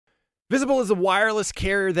Visible is a wireless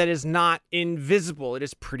carrier that is not invisible. It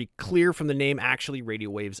is pretty clear from the name. Actually, radio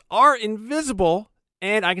waves are invisible,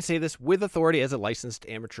 and I can say this with authority as a licensed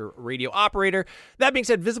amateur radio operator. That being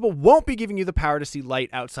said, Visible won't be giving you the power to see light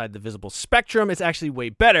outside the visible spectrum. It's actually way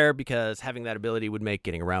better because having that ability would make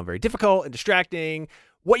getting around very difficult and distracting.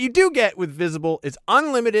 What you do get with Visible is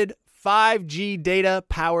unlimited 5G data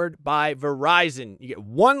powered by Verizon. You get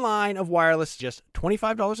one line of wireless, just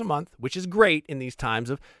 $25 a month, which is great in these times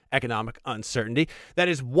of economic uncertainty. That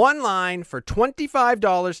is one line for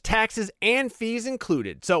 $25, taxes and fees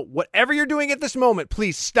included. So whatever you're doing at this moment,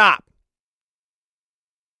 please stop.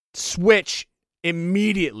 Switch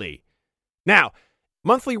immediately. Now,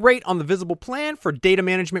 monthly rate on the Visible plan for data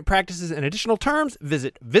management practices and additional terms,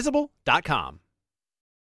 visit visible.com.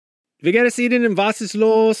 Wie geht es Ihnen? Was ist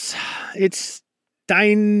los? It's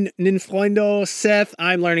deinen Freunde, Seth.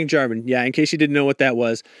 I'm learning German. Yeah, in case you didn't know what that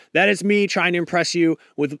was. That is me trying to impress you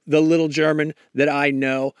with the little German that I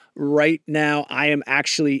know. Right now, I am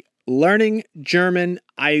actually learning German.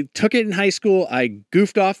 I took it in high school. I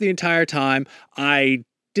goofed off the entire time. I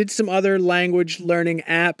did some other language learning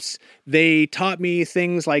apps. They taught me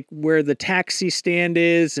things like where the taxi stand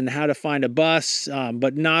is and how to find a bus,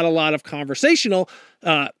 but not a lot of conversational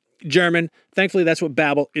German. Thankfully, that's what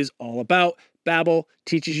Babbel is all about. Babbel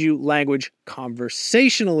teaches you language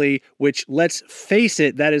conversationally, which, let's face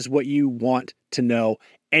it, that is what you want to know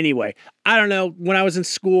anyway. I don't know. When I was in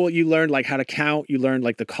school, you learned like how to count. You learned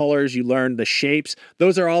like the colors. You learned the shapes.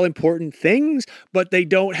 Those are all important things, but they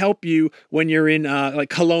don't help you when you're in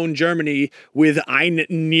like Cologne, Germany with Ein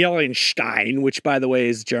Nierenstein, which, by the way,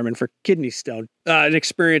 is German for kidney stone. An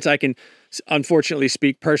experience I can unfortunately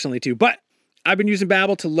speak personally to, but I've been using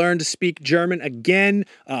Babbel to learn to speak German again,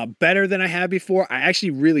 better than I have before. I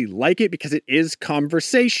actually really like it because it is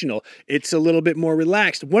conversational. It's a little bit more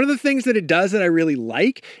relaxed. One of the things that it does that I really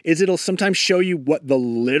like is it'll sometimes show you what the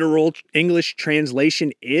literal English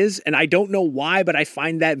translation is. And I don't know why, but I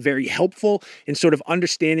find that very helpful in sort of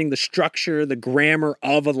understanding the structure, the grammar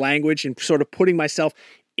of a language and sort of putting myself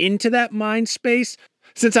into that mind space.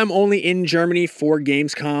 Since I'm only in Germany for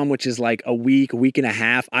Gamescom, which is like a week and a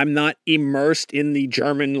half, I'm not immersed in the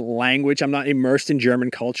German language. I'm not immersed in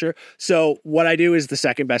German culture. So what I do is the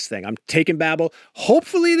second best thing. I'm taking Babbel.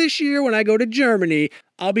 Hopefully this year when I go to Germany,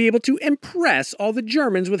 I'll be able to impress all the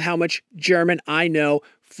Germans with how much German I know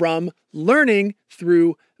from learning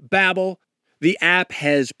through Babbel. The app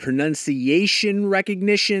has pronunciation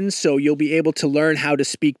recognition, so you'll be able to learn how to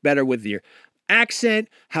speak better with your accent,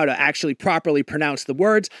 how to actually properly pronounce the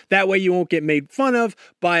words. That way you won't get made fun of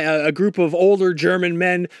by a group of older German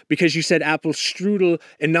men because you said Apfelstrudel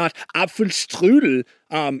and not Apfelstrudel.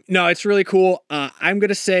 No, it's really cool. I'm going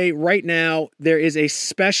to say right now there is a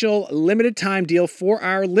special limited time deal for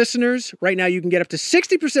our listeners. Right now you can get up to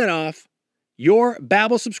 60% off your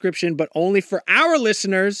Babbel subscription, but only for our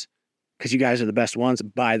listeners, because you guys are the best ones,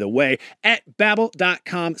 by the way, at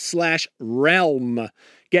babbel.com/realm.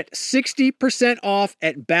 Get 60% off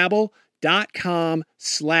at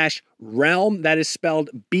babbel.com/realm. That is spelled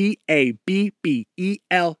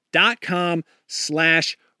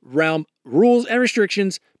BABBEL.com/realm. Rules and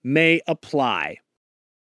restrictions may apply.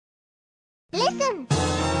 Listen.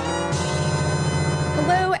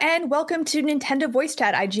 Hello and welcome to Nintendo Voice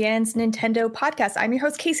Chat, IGN's Nintendo podcast. I'm your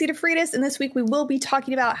host, Casey DeFreitas, and this week we will be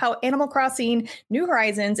talking about how Animal Crossing New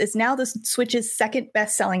Horizons is now the Switch's second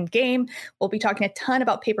best-selling game. We'll be talking a ton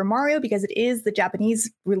about Paper Mario because it is the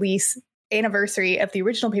Japanese release anniversary of the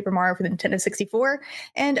original Paper Mario for the Nintendo 64,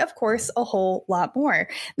 and of course, a whole lot more.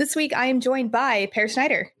 This week I am joined by Per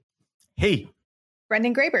Schneider. Hey.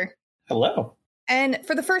 Brendan Graber. Hello. And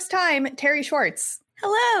for the first time, Terry Schwartz.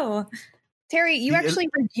 Hello. Terry, you actually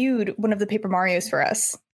reviewed one of the Paper Marios for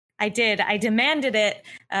us. I did. I demanded it.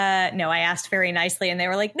 No, I asked very nicely, and they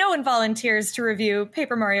were like, no one volunteers to review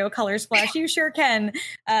Paper Mario Color Splash. You sure can.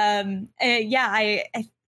 I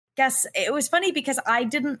guess it was funny because I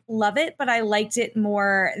didn't love it, but I liked it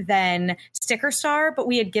more than Sticker Star. But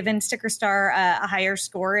we had given Sticker Star a higher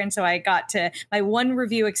score, and so I got to my one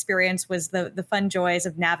review experience was the fun joys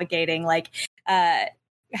of navigating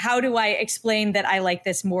how do I explain that I like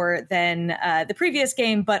this more than the previous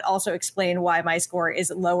game, but also explain why my score is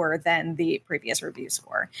lower than the previous review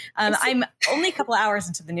score? I'm only a couple of hours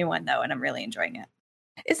into the new one, though, and I'm really enjoying it.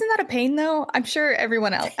 Isn't that a pain, though? I'm sure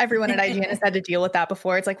everyone at IGN has had to deal with that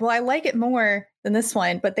before. It's like, well, I like it more than this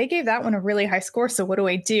one, but they gave that one a really high score, so what do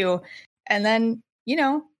I do? And then,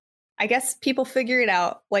 I guess people figure it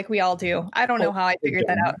out like we all do. I don't know how I figured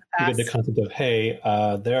that out in the past. You get the concept of, hey,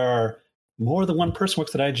 there are more than one person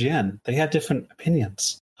works at IGN. They have different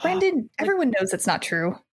opinions. Brandon, everyone knows it's not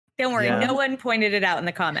true. Don't worry, Yeah. no one pointed it out in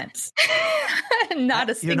the comments. Not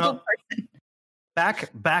a single person.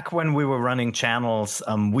 Back when we were running channels,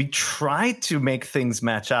 we tried to make things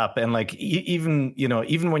match up, and like even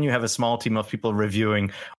when you have a small team of people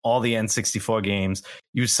reviewing all the N64 games,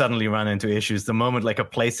 you suddenly run into issues. The moment like a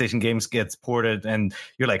PlayStation game gets ported, and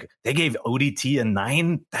you're like, they gave ODT a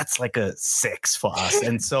 9, that's like a 6 for us.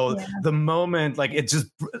 And so the moment like it just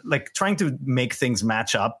like trying to make things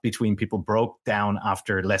match up between people broke down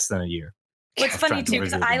after less than a year. What's funny too,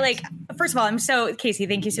 because first of all, Casey,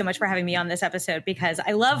 thank you so much for having me on this episode, because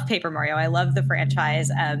I love Paper Mario. I love the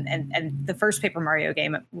franchise, and the first Paper Mario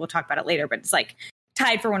game, we'll talk about it later, but it's like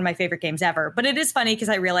tied for one of my favorite games ever. But it is funny because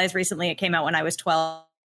I realized recently it came out when I was 12,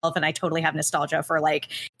 and I totally have nostalgia for like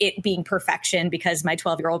it being perfection, because my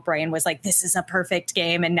 12-year-old brain was like, this is a perfect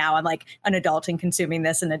game. And now I'm like an adult and consuming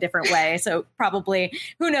this in a different way. So probably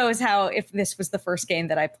who knows how, if this was the first game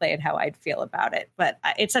that I played, how I'd feel about it. But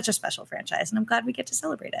it's such a special franchise, and I'm glad we get to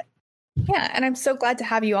celebrate it. Yeah, and I'm so glad to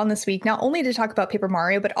have you on this week, not only to talk about Paper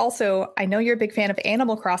Mario, but also I know you're a big fan of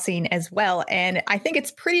Animal Crossing as well. And I think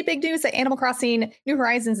it's pretty big news that Animal Crossing New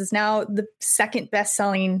Horizons is now the second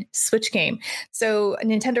best-selling Switch game. So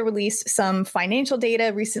Nintendo released some financial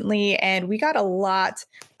data recently, and we got a lot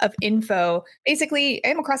of info. Basically,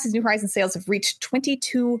 Animal Crossing New Horizons sales have reached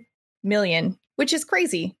 22 million, which is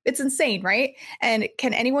crazy. It's insane, right? And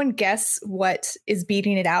can anyone guess what is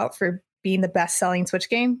beating it out for being the best-selling Switch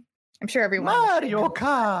game? I'm sure everyone. Mario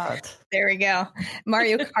Kart. There we go.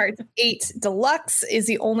 Mario Kart 8 Deluxe is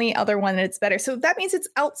the only other one that's better. So that means it's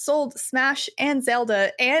outsold Smash and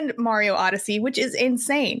Zelda and Mario Odyssey, which is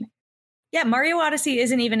insane. Yeah, Mario Odyssey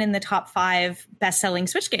isn't even in the top 5 best-selling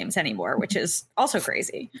Switch games anymore, which is also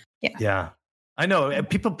crazy. Yeah. I know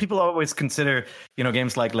people always consider,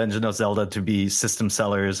 games like Legend of Zelda to be system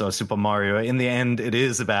sellers or Super Mario. In the end, it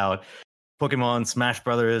is about Pokemon, Smash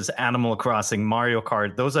Brothers, Animal Crossing, Mario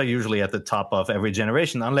Kart. Those are usually at the top of every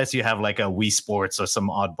generation, unless you have like a Wii Sports or some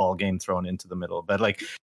oddball game thrown into the middle. But like,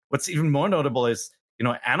 what's even more notable is,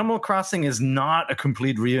 Animal Crossing is not a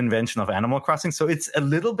complete reinvention of Animal Crossing. So it's a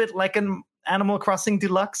little bit like an Animal Crossing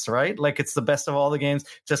Deluxe, right? Like it's the best of all the games,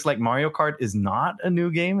 just like Mario Kart is not a new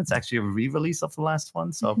game. It's actually a re-release of the last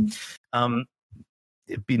one. So,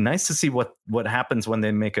 it'd be nice to see what happens when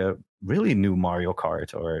they make a really new Mario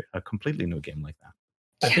Kart or a completely new game like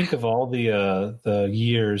that. I think of all the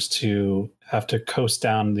years to have to coast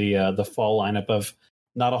down the fall lineup of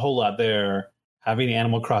not a whole lot there. Having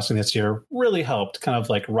Animal Crossing this year really helped kind of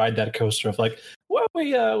like ride that coaster of like, well, we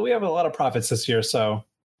have a lot of profits this year, so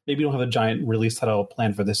maybe we don't have a giant release title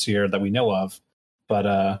planned for this year that we know of,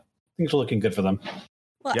 but things are looking good for them.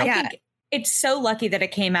 Well, I think it's so lucky that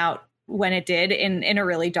it came out when it did in a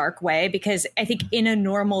really dark way, because I think in a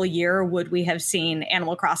normal year, would we have seen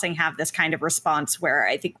Animal Crossing have this kind of response where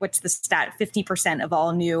I think what's the stat? 50% of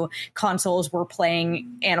all new consoles were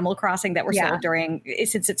playing Animal Crossing that were sold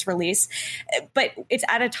since its release. But it's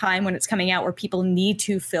at a time when it's coming out where people need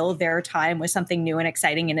to fill their time with something new and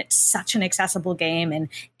exciting. And it's such an accessible game, and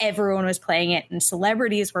everyone was playing it and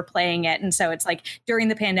celebrities were playing it. And so it's like during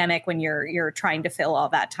the pandemic, when you're trying to fill all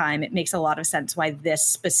that time, it makes a lot of sense why this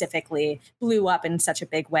specifically blew up in such a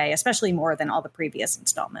big way, especially more than all the previous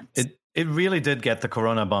installments. It really did get the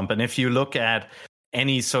Corona bump. And if you look at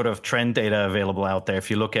any sort of trend data available out there, if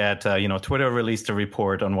you look at, Twitter released a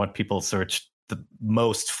report on what people searched the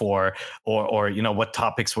most for, or what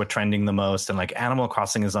topics were trending the most. And like Animal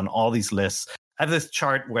Crossing is on all these lists. I have this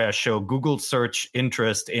chart where I show Google search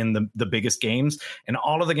interest in the biggest games, and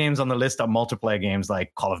all of the games on the list are multiplayer games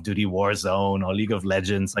like Call of Duty Warzone or League of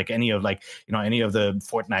Legends, like any of the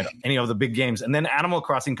Fortnite, any of the big games. And then Animal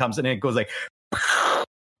Crossing comes in and it goes like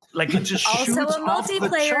it just also shoots a off the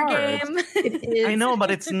multiplayer charts. game. It is. I know,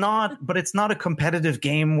 but it's not a competitive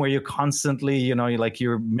game where you're constantly,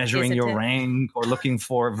 you're measuring your rank or looking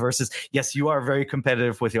for versus. Yes, you are very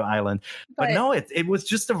competitive with your island, but no, it was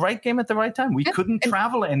just the right game at the right time. We couldn't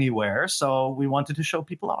travel anywhere, so we wanted to show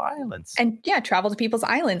people our islands. And travel to people's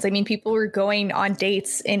islands. I mean, people were going on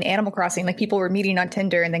dates in Animal Crossing. Like people were meeting on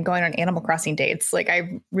Tinder and then going on Animal Crossing dates. Like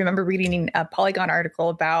I remember reading a Polygon article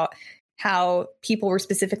about how people were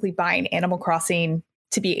specifically buying Animal Crossing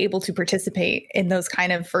to be able to participate in those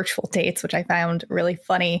kind of virtual dates, which I found really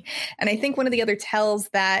funny. And I think one of the other tells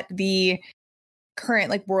that the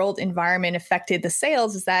current world environment affected the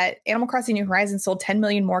sales is that Animal Crossing New Horizons sold 10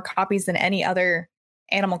 million more copies than any other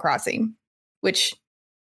Animal Crossing, which,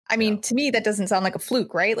 I mean, to me, that doesn't sound like a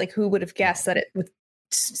fluke, right? Like who would have guessed that it would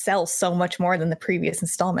sell so much more than the previous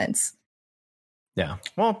installments? Yeah.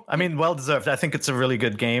 Well, I mean, well deserved. I think it's a really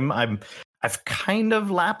good game. I've kind of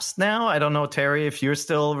lapsed now. I don't know, Terry, if you're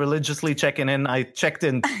still religiously checking in. I checked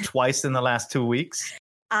in twice in the last 2 weeks.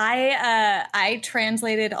 I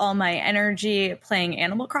translated all my energy playing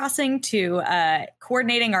Animal Crossing to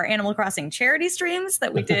coordinating our Animal Crossing charity streams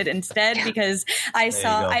that we did instead, because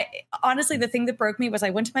honestly, the thing that broke me was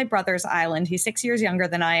I went to my brother's island. He's 6 years younger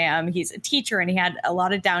than I am. He's a teacher and he had a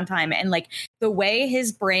lot of downtime, and like the way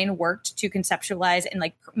his brain worked to conceptualize and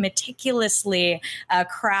like meticulously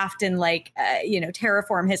craft and like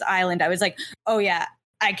terraform his island, I was like, oh yeah,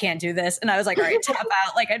 I can't do this. And I was like, all right, tap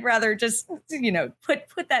out. Like, I'd rather just,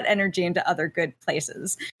 put that energy into other good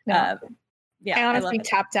places. No. I honestly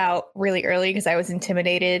tapped out really early because I was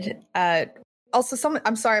intimidated. Also,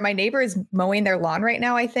 I'm sorry, my neighbor is mowing their lawn right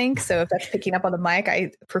now, I think. So if that's picking up on the mic,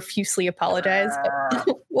 I profusely apologize,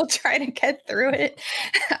 but we'll try to get through it.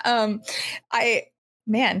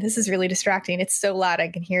 Man, this is really distracting. It's so loud. I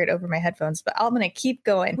can hear it over my headphones, but I'm going to keep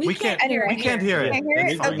going. We can't hear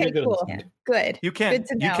it. Okay, cool. Yeah. Good. You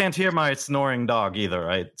can't hear my snoring dog either,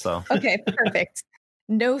 right? So okay, perfect.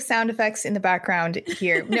 No sound effects in the background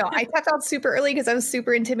here. No, I tapped out super early because I was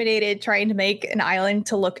super intimidated trying to make an island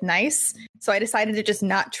to look nice. So I decided to just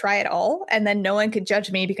not try at all. And then no one could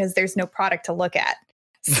judge me because there's no product to look at.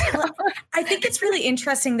 So I think it's really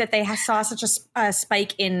interesting that they saw such a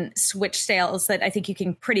spike in Switch sales that I think you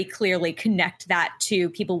can pretty clearly connect that to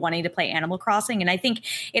people wanting to play Animal Crossing. And I think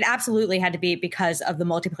it absolutely had to be because of the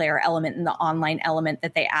multiplayer element and the online element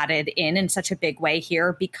that they added in such a big way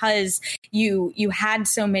here, because you had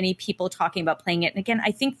so many people talking about playing it. And again,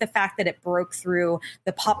 I think the fact that it broke through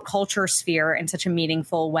the pop culture sphere in such a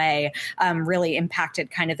meaningful way really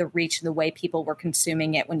impacted kind of the reach and the way people were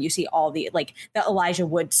consuming it. When you see all the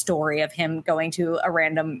Elijah Wood story of him going to a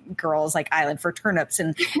random girl's like island for turnips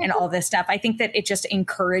and all this stuff, I think that it just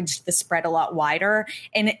encouraged the spread a lot wider.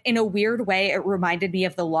 And in a weird way, it reminded me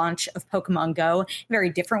of the launch of Pokemon Go, a very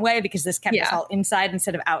different way, because this kept us all inside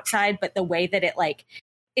instead of outside. But the way that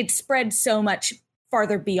it spread so much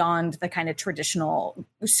farther beyond the kind of traditional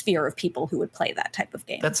sphere of people who would play that type of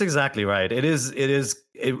game. That's exactly right. It is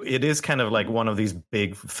kind of like one of these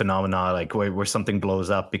big phenomena, like where something blows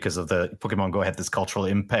up because of the Pokemon Go had this cultural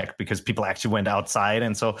impact because people actually went outside,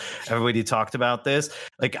 and so everybody talked about this.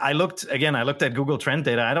 Like I looked at Google Trend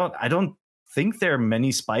data. I don't think there are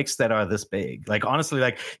many spikes that are this big. Like honestly,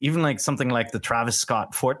 like even like something like the Travis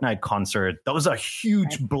Scott Fortnite concert, those are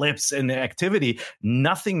huge blips in activity.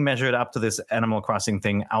 Nothing measured up to this Animal Crossing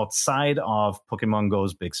thing outside of Pokemon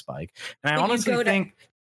Go's big spike. And I honestly think,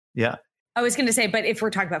 I was going to say, but if we're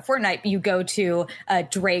talking about Fortnite, you go to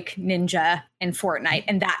Drake, Ninja, and Fortnite,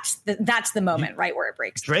 and that's the moment, right, where it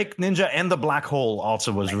breaks. Drake, Ninja, and the Black Hole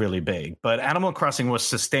also was really big. But Animal Crossing was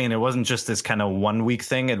sustained. It wasn't just this kind of 1 week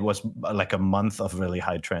thing. It was like a month of really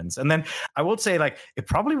high trends. And then I would say, like, it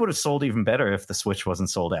probably would have sold even better if the Switch wasn't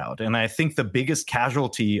sold out. And I think the biggest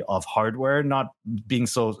casualty of hardware not being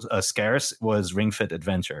so scarce was Ring Fit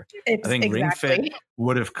Adventure. I think Ring Fit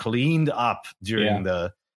would have cleaned up during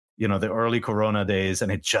the early Corona days,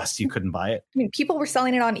 and you couldn't buy it. I mean, people were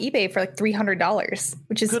selling it on eBay for like $300,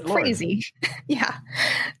 which is crazy. Yeah.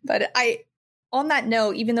 But on that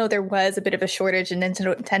note, even though there was a bit of a shortage and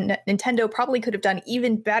Nintendo probably could have done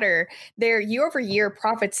even better, their year-over-year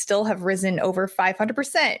profits still have risen over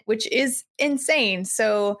 500%, which is insane.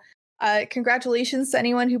 So congratulations to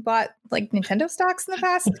anyone who bought like Nintendo stocks in the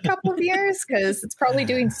past couple of years, because it's probably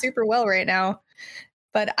doing super well right now.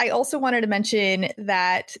 But I also wanted to mention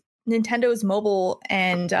that Nintendo's mobile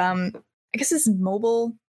and I guess his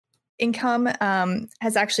mobile income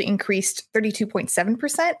has actually increased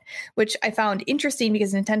 32.7%, which I found interesting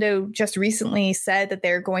because Nintendo just recently said that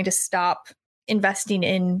they're going to stop investing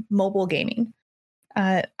in mobile gaming.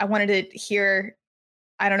 I wanted to hear,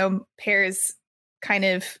 I don't know, Pear's kind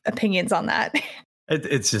of opinions on that.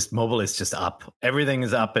 It's just mobile is just up. Everything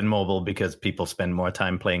is up in mobile because people spend more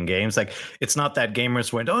time playing games. Like it's not that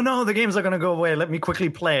gamers went, oh no, the games are going to go away. Let me quickly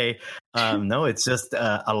play. No, it's just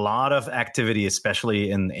a lot of activity, especially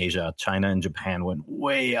in Asia. China and Japan went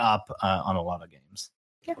way up on a lot of games.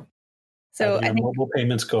 Yeah. So I think mobile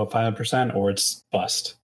payments go up 5% or it's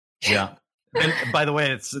bust. Yeah. And by the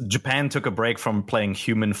way, Japan took a break from playing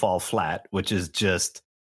Human Fall Flat, which is just,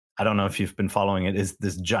 I don't know if you've been following it, is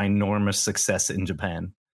this ginormous success in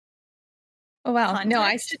Japan. Oh, wow. No,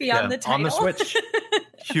 I should be on the title. On the Switch.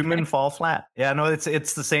 Human Fall Flat. Yeah, no, it's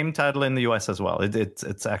the same title in the US as well.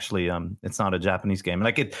 It's actually, it's not a Japanese game.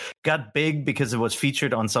 Like it got big because it was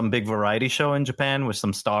featured on some big variety show in Japan with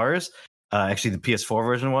some stars. Actually, the PS4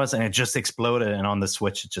 version was, and it just exploded. And on the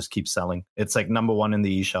Switch, it just keeps selling. It's like #1 in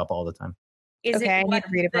the eShop all the time. I need to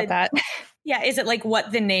read about that. Yeah, is it like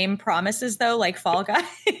what the name promises though, like Fall Guys?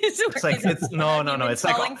 It's like no. It's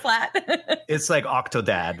falling like flat. it's like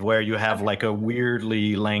Octodad, where you have like a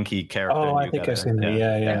weirdly lanky character. Oh, I think I've seen that.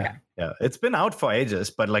 Yeah. Yeah, it's been out for ages,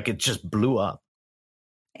 but like it just blew up.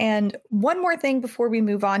 And one more thing before we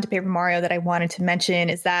move on to Paper Mario that I wanted to mention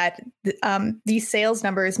is that these sales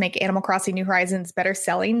numbers make Animal Crossing New Horizons better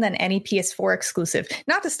selling than any PS4 exclusive.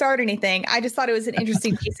 Not to start anything, I just thought it was an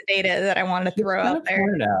interesting piece of data that I wanted to throw out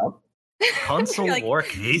there. Console Like, war,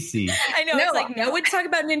 Casey. I know. It's like, no one's talking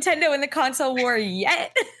about Nintendo in the console war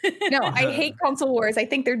yet. No, I hate console wars. I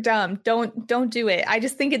think they're dumb. Don't do it. I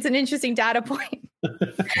just think it's an interesting data point.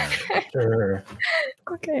 Sure.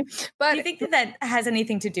 Okay. But Do you think that has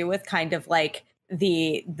anything to do with kind of like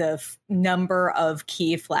the number of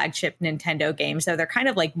key flagship Nintendo games? So they're kind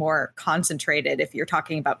of like more concentrated if you're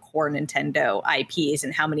talking about core Nintendo IPs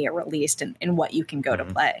and how many are released and what you can go to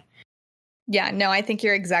play. Yeah, no, I think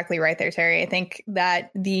you're exactly right there, Terry. I think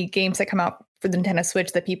that the games that come out for the Nintendo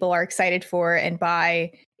Switch that people are excited for and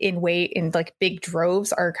buy in like big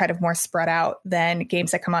droves are kind of more spread out than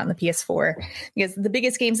games that come out on the PS4. Because the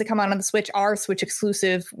biggest games that come out on the Switch are Switch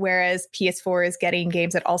exclusive, whereas PS4 is getting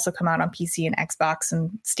games that also come out on PC and Xbox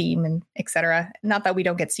and Steam and etc. Not that we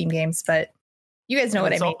don't get Steam games, but you guys know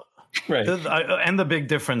what I mean. Right. And the big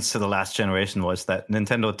difference to the last generation was that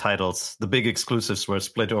Nintendo titles, the big exclusives, were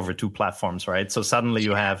split over two platforms, right? So suddenly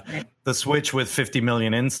you have the Switch with 50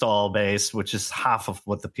 million install base, which is half of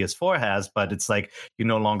what the PS4 has, but it's like you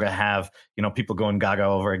no longer have, people going gaga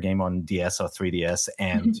over a game on DS or 3DS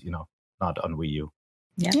and, not on Wii U.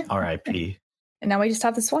 Yeah. RIP. And now we just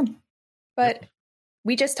have this one. But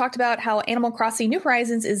we just talked about how Animal Crossing New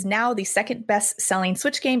Horizons is now the second best-selling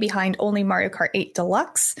Switch game behind only Mario Kart 8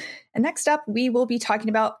 Deluxe. And next up, we will be talking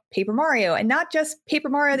about Paper Mario, and not just Paper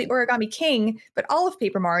Mario the Origami King, but all of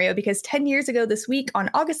Paper Mario, because 10 years ago this week, on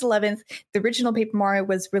August 11th, the original Paper Mario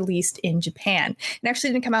was released in Japan. It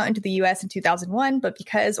actually didn't come out into the US in 2001, but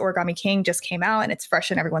because Origami King just came out and it's fresh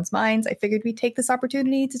in everyone's minds, I figured we'd take this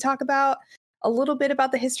opportunity to talk about a little bit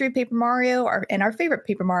about the history of Paper Mario and our favorite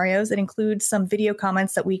Paper Marios. That includes some video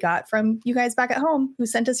comments that we got from you guys back at home who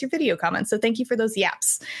sent us your video comments. So thank you for those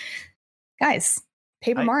yaps. Guys,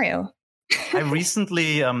 Paper Mario. I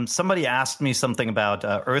recently, somebody asked me something about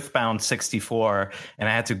Earthbound 64, and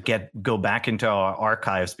I had to go back into our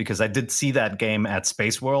archives because I did see that game at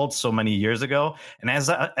Space World so many years ago. And as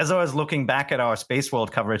I was looking back at our Space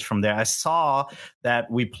World coverage from there, I saw that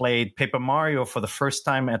we played Paper Mario for the first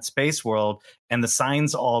time at Space World, and the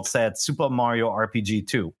signs all said Super Mario RPG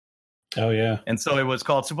 2. Oh, yeah. And so it was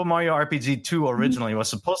called Super Mario RPG 2 originally. It was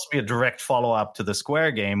supposed to be a direct follow-up to the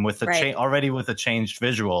Square game with already with the changed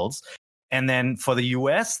visuals. And then for the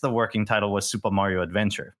US, the working title was Super Mario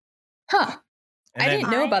Adventure. Huh. I didn't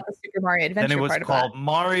know about the Super Mario Adventure part of that. Then it was called that.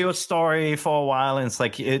 Mario Story for a while. And it's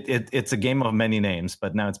like it's a game of many names,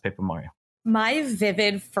 but now it's Paper Mario. My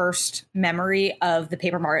vivid first memory of the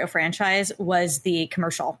Paper Mario franchise was the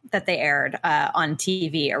commercial that they aired on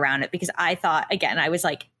TV around it, because I thought, again, I was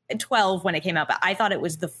like 12 when it came out, but I thought it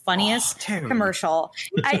was the funniest commercial.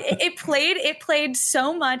 It played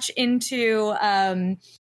so much into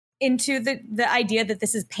the idea that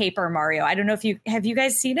this is Paper Mario. I don't know if you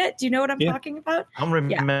guys seen it? Do you know what I'm talking about? I don't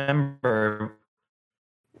remember.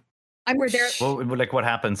 I'm there. Well, like what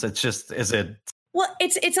happens? It's just, is it? Well,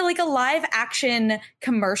 it's like a live action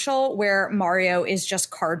commercial where Mario is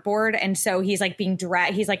just cardboard. And so he's like being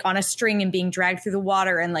dragged. He's like on a string and being dragged through the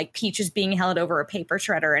water, and like Peach is being held over a paper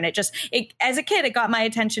shredder. And as a kid, it got my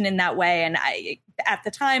attention in that way. And at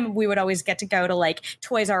the time, we would always get to go to like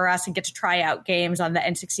Toys R Us and get to try out games on the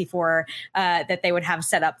N64 that they would have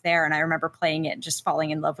set up there. And I remember playing it and just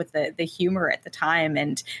falling in love with the humor at the time.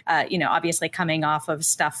 And, obviously coming off of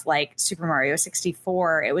stuff like Super Mario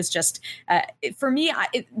 64, it was just, for me,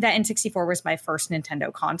 the N64 was my first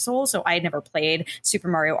Nintendo console. So I had never played Super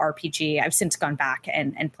Mario RPG. I've since gone back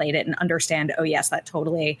and played it and understand, oh yes, that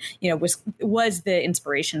totally, was the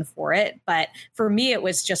inspiration for it. But for me, it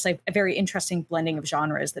was just like a very interesting blending of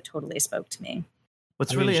genres that totally spoke to me.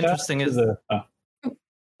 What's really interesting is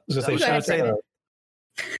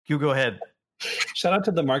you go ahead. Shout out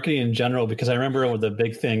to the marketing in general, because I remember the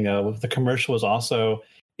big thing with the commercial was also,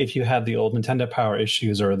 if you had the old Nintendo Power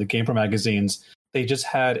issues or the Game Pro magazines, they just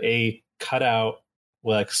had a cutout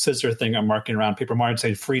like scissor thing I'm marking around Paper Mario to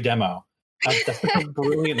say free demo. That's a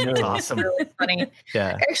brilliant move. Awesome. Really funny.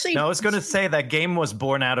 Yeah. Actually, I was going to say that game was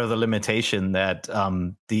born out of the limitation that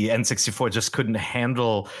the N64 just couldn't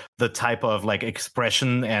handle the type of like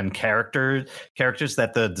expression and characters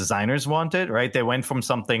that the designers wanted, right? They went from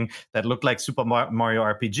something that looked like Super Mario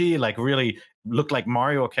RPG, like really looked like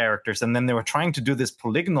Mario characters, and then they were trying to do this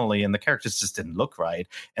polygonally, and the characters just didn't look right.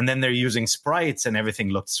 And then they're using sprites, and everything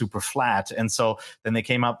looked super flat. And so then they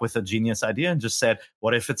came up with a genius idea and just said,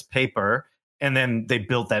 what if it's paper? And then they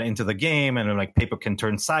built that into the game, and like paper can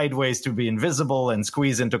turn sideways to be invisible and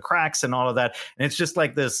squeeze into cracks and all of that. And it's just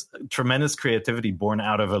like this tremendous creativity born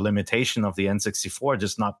out of a limitation of the N64,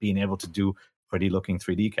 just not being able to do pretty looking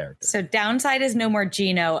 3D characters. So downside is no more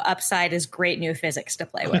Geno. Upside is great new physics to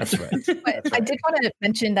play with. That's right. But I did want to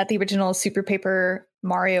mention that the original Super Paper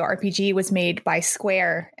Mario RPG was made by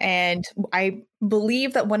Square. And I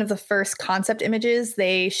believe that one of the first concept images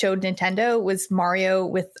they showed Nintendo was Mario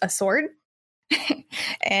with a sword.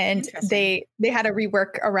 And they had to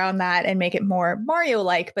rework around that and make it more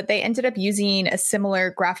Mario-like, but they ended up using a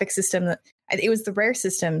similar graphic system. It was the Rare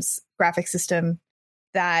Systems graphic system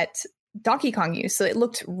that Donkey Kong used. So it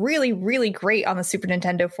looked really, really great on the Super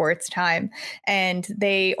Nintendo for its time. And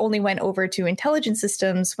they only went over to Intelligent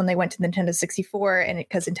Systems when they went to Nintendo 64, and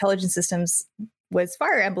because Intelligent Systems was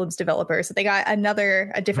Fire Emblem's developer. So they got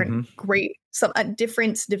a different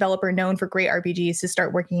developer known for great RPGs to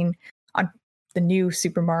start working on the new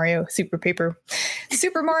Super Mario RPG,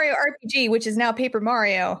 which is now Paper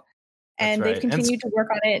Mario. And they've continued to work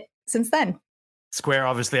on it since then. Square,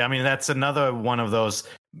 obviously, I mean, that's another one of those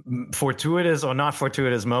fortuitous or not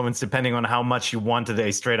fortuitous moments, depending on how much you wanted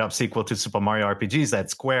a straight up sequel to Super Mario RPGs, that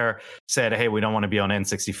Square said, hey, we don't want to be on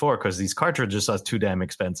N64 because these cartridges are too damn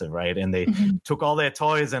expensive, right? And they took all their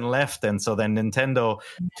toys and left. And so then Nintendo,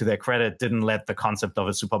 to their credit, didn't let the concept of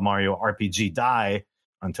a Super Mario RPG die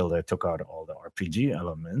until they took out all the RPG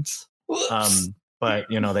elements. But,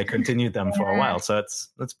 they continued them for a while. So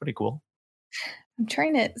that's pretty cool. I'm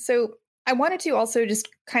trying to... So I wanted to also just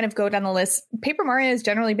kind of go down the list. Paper Mario has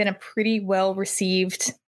generally been a pretty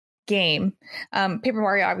well-received game. Paper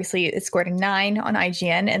Mario, obviously, it scored a 9 on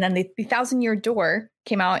IGN. And then the 1,000-Year Door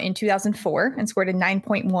came out in 2004 and scored a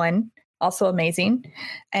 9.1. Also amazing.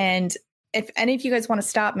 And if any of you guys want to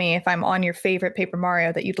stop me if I'm on your favorite Paper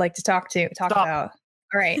Mario that you'd like to talk about.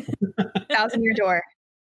 All right. 1,000-Year Door.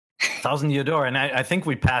 1,000-Year Door. And I think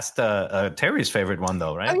we passed Terry's favorite one,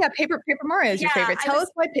 though, right? Oh, yeah. Paper Mario is your favorite. Tell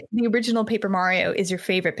us why the original Paper Mario is your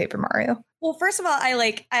favorite Paper Mario. Well, first of all,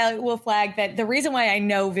 I will flag that the reason why I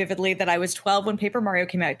know vividly that I was 12 when Paper Mario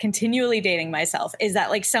came out, continually dating myself, is that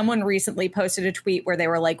like someone recently posted a tweet where they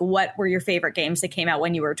were like, what were your favorite games that came out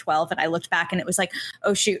when you were 12? And I looked back and it was like,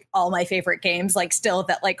 oh shoot, all my favorite games like still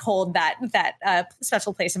that like hold that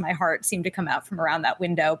special place in my heart seem to come out from around that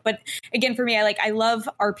window. But again, for me, I love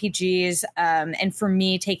RPGs. And for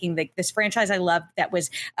me, taking this franchise I loved that was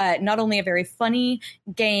not only a very funny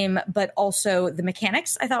game, but also the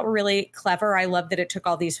mechanics I thought were really clever. I love that it took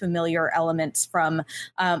all these familiar elements from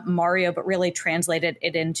Mario, but really translated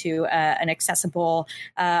it into an accessible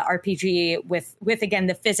RPG with again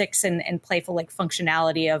the physics and playful like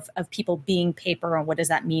functionality of people being paper, and what does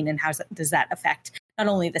that mean, and how does that affect not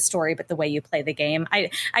only the story but the way you play the game. I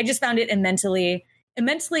just found it immensely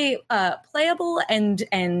playable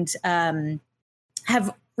and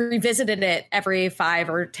have revisited it every 5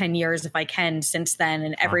 or 10 years if I can since then,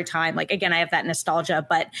 and every time, like, again, I have that nostalgia,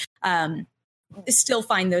 but still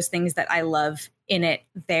find those things that I love in it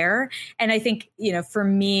there. And I think, for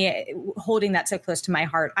me, holding that so close to my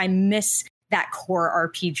heart, I miss that core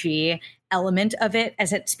RPG element of it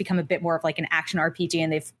as it's become a bit more of like an action RPG,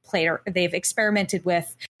 and they've experimented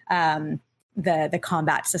with the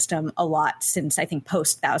combat system a lot since I think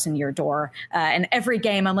post 1,000-Year Door. And every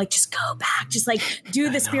game I'm like, just go back, just like do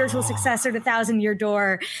the spiritual successor to 1,000-Year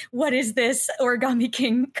Door. What is this Origami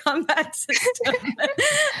King combat system?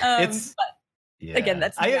 Again,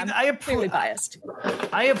 that's I'm clearly biased.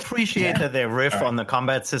 I appreciate that they riff on the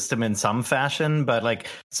combat system in some fashion, but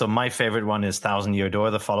so my favorite one is 1,000-Year Door,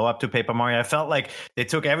 the follow-up to Paper Mario. I felt like they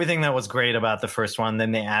took everything that was great about the first one,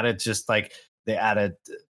 then they added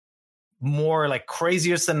more like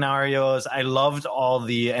crazier scenarios. I loved all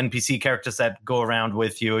the NPC characters that go around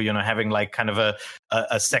with you, having like kind of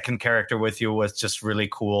a second character with you was just really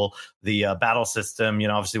cool. The battle system,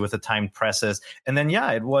 obviously with the timed presses. And then,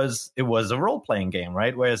 it was a role-playing game,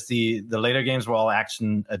 right? Whereas the later games were all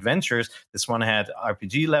action adventures. This one had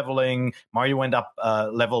RPG leveling. Mario went up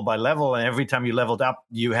level by level. And every time you leveled up,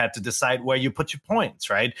 you had to decide where you put your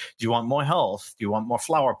points, right? Do you want more health? Do you want more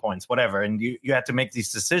flower points? Whatever. And you had to make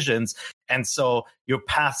these decisions. And so your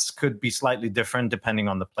paths could be slightly different depending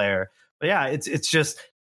on the player. But it's just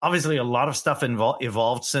obviously a lot of stuff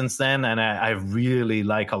evolved since then. And I really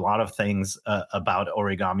like a lot of things about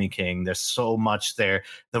Origami King. There's so much there.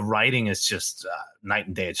 The writing is just night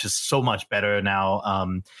and day. It's just so much better now.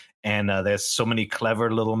 and there's so many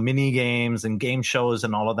clever little mini games and game shows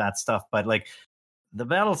and all of that stuff. But like the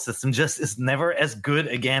battle system just is never as good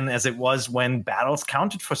again as it was when battles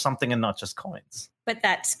counted for something and not just coins. But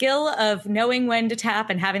that skill of knowing when to tap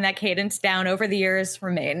and having that cadence down over the years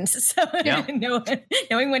remains. So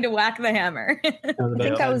knowing when to whack the hammer. I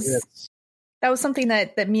think that was something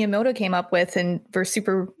that Miyamoto came up with for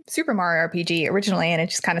Super Mario RPG originally, and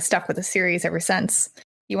it just kind of stuck with the series ever since.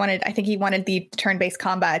 I think he wanted the turn-based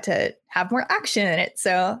combat to have more action in it,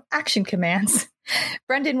 so action commands.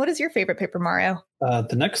 Brendan, what is your favorite Paper Mario?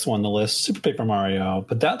 The next one on the list, Super Paper Mario,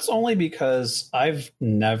 but that's only because I've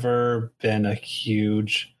never been a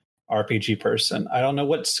huge RPG person. I don't know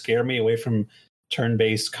what scared me away from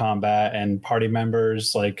turn-based combat and party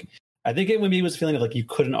members. Like, I think it maybe was a feeling of like you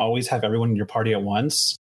couldn't always have everyone in your party at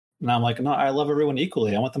once. And I'm like, no, I love everyone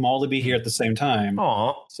equally. I want them all to be here at the same time.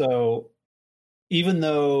 Aww. So even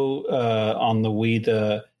though on the Wii,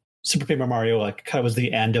 the Super Paper Mario like kind of was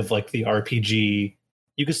the end of like the RPG,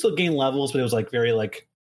 you could still gain levels, but it was like very like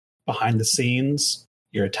behind the scenes.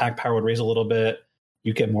 Your attack power would raise a little bit.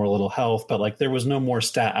 You get more little health, but like there was no more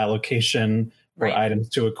stat allocation or items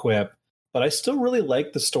to equip. But I still really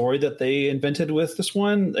like the story that they invented with this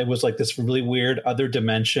one. It was like this really weird other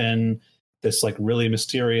dimension, this like really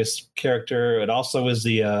mysterious character. It also is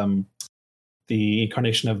the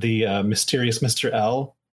incarnation of the mysterious Mr.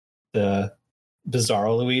 L, the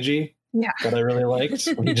Bizarro Luigi. Yeah, that I really liked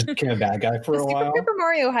when he just became a bad guy for a while. Super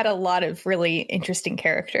Mario had a lot of really interesting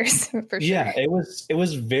characters for sure. Yeah, it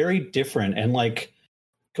was very different, and like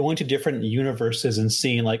going to different universes and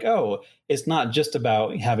seeing like, oh, it's not just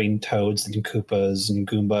about having toads and Koopas and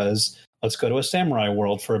Goombas. Let's go to a samurai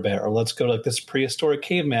world for a bit, or let's go to like this prehistoric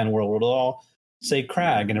caveman world where they'll all say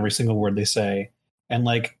crag in every single word they say. And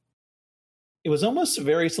like, it was almost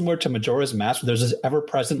very similar to Majora's Mask, where there's this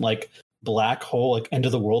ever-present like black hole, like end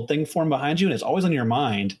of the world thing formed behind you, and it's always on your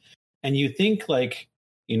mind. And you think like,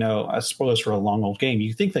 you know, spoilers for a long old game,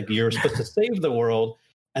 you think like you're supposed to save the world.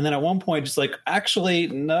 And then at one point, just like, actually,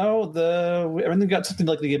 no, everything got something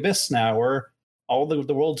like the abyss now, where all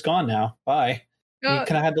the world's gone now. Bye. You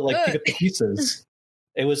kind of had to like pick up the pieces.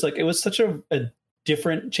 It was such a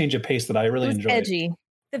different change of pace that I really enjoyed. Edgy.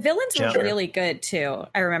 The villains were really good too.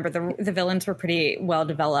 I remember the villains were pretty well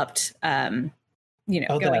developed. Going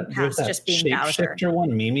past just being Bowser. Shapeshifter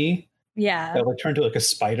one, Mimi. Yeah, that like turned to like a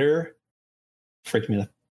spider. Freaked me.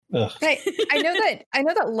 Ugh. I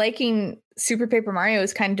know that liking Super Paper Mario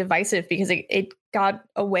is kind of divisive because it got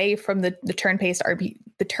away from the turn-based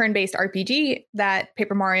RPG that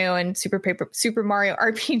Paper Mario and Super Mario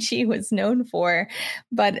RPG was known for.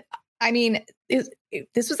 But I mean,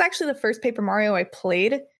 this was actually the first Paper Mario I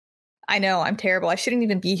played. I know I'm terrible. I shouldn't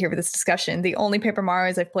even be here for this discussion. The only Paper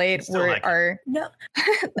Marios I've played are no.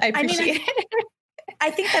 I appreciate it. I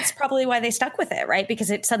think that's probably why they stuck with it, right? Because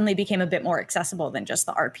it suddenly became a bit more accessible than just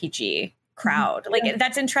the RPG crowd. Mm-hmm. Like,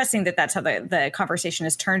 that's interesting that's how the conversation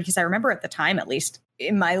has turned, because I remember at the time, at least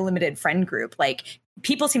in my limited friend group, like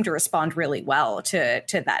people seem to respond really well to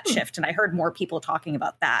that shift. And I heard more people talking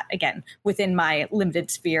about that, again, within my limited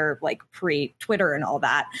sphere, like pre-Twitter and all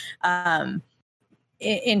that,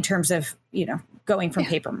 in terms of, going from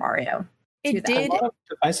Paper Mario. It did. A lot of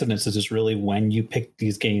divisiveness is just really when you pick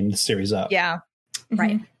these games series up. Yeah.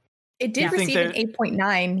 Right. Mm-hmm. It did receive an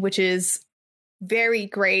 8.9, which is very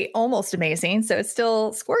great, almost amazing. So it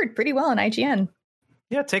still scored pretty well on IGN.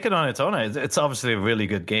 Yeah, take it on its own. It's obviously a really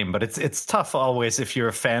good game, but it's tough always if you're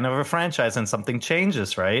a fan of a franchise and something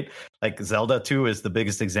changes, right? Like Zelda 2 is the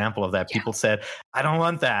biggest example of that. Yeah. People said, I don't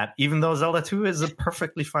want that, even though Zelda 2 is a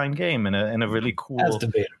perfectly fine game and a really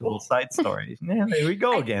cool side story. Yeah, there we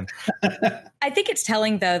go again. I think it's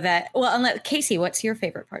telling, though, that, Casey, what's your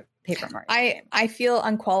favorite part? Paper Mario. I feel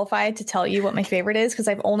unqualified to tell you what my favorite is because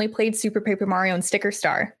I've only played Super Paper Mario and Sticker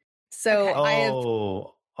Star.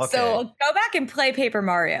 So Okay. So go back and play Paper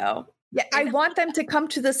Mario. Yeah, I want them to come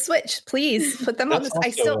to the Switch. Please put them on this.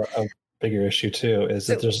 A bigger issue too is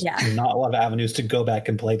that there's not a lot of avenues to go back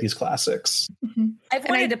and play these classics. Mm-hmm. I've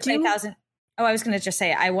wanted to play Thousand. Oh, I was going to just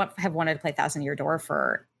say have wanted to play Thousand Year Door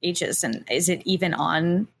for ages. And is it even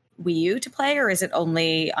on Wii U to play, or is it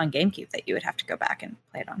only on GameCube that you would have to go back and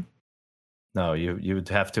play it on? No, you would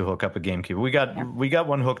have to hook up a GameCube. We got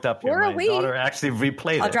one hooked up here. My daughter actually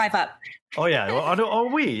replayed it. I'll drive up. Oh yeah,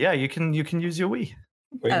 Wii. Yeah, you can use your Wii.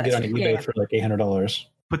 Or you can get on eBay for like $800.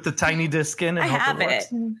 Put the tiny disc in. And I have it.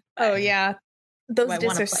 Oh yeah, those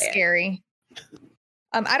discs are scary.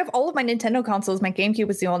 Out of all of my Nintendo consoles, my GameCube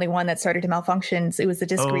was the only one that started to malfunction. It was the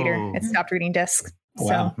disc reader. It stopped reading discs.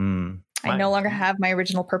 Wow. So I no longer have my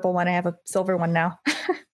original purple one. I have a silver one now.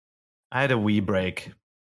 I had a Wii break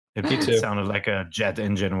It sounded like a jet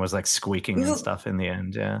engine was like squeaking and stuff in the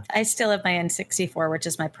end. Yeah. I still have my N64, which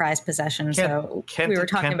is my prized possession. So we were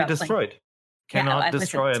talking about be destroyed. Cannot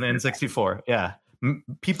destroy an N64. Yeah.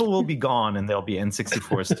 People will be gone and there'll be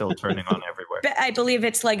N64 still turning on everywhere. But I believe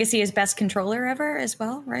its legacy is best controller ever as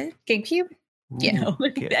well, right? GameCube? Yeah. Well,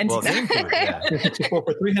 GameCube, yeah. 64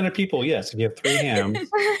 for 300 people, yes. If you have 3 hams, you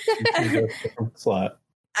can go to a different slot.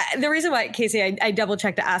 The reason why, Casey, I double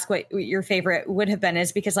checked to ask what your favorite would have been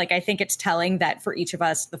is because, like, I think it's telling that for each of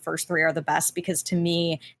us, the first 3 are the best. Because to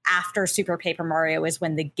me, after Super Paper Mario is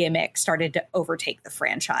when the gimmick started to overtake the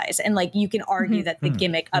franchise, and like you can argue that the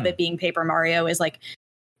gimmick of it being Paper Mario is like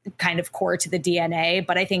kind of core to the DNA.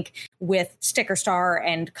 But I think with Sticker Star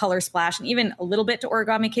and Color Splash, and even a little bit to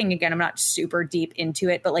Origami King, again, I'm not super deep into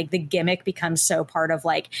it, but like the gimmick becomes so part of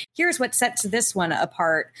like, here's what sets this one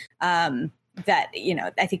apart. That, you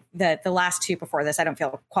know, I think the last 2 before this, I don't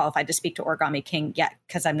feel qualified to speak to Origami King yet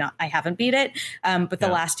because I haven't beat it. But the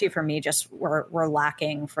last 2 for me just were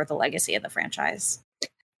lacking for the legacy of the franchise.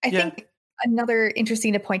 I think another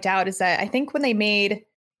interesting to point out is that I think when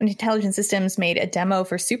Intelligent Systems made a demo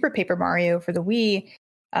for Super Paper Mario for the Wii,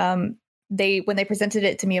 when they presented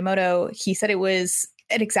it to Miyamoto, he said it was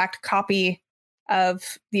an exact copy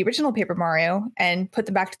of the original Paper Mario and put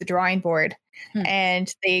them back to the drawing board.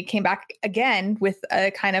 And they came back again with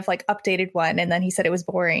a kind of like updated one. And then he said it was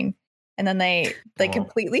boring. And then they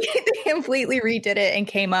completely redid it and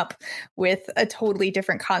came up with a totally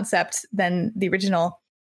different concept than the original.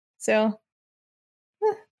 So,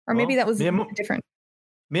 or maybe that was different.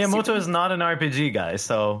 Miyamoto is not an RPG guy,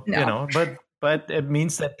 so you know, but it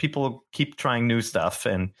means that people keep trying new stuff,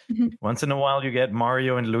 and once in a while you get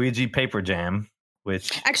Mario and Luigi Paper Jam.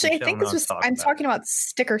 Which actually, I think this was. I'm talking about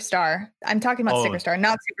Sticker Star. I'm talking about Sticker Star,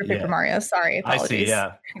 not Super Paper Mario. Sorry, apologies. I see.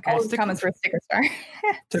 Yeah, all the comments were Sticker Star.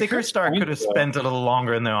 Sticker Star could have spent a little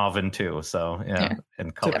longer in the oven too. So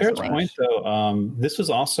and to Eric's point, though, this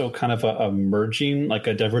was also kind of a merging, like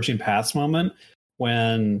a diverging paths moment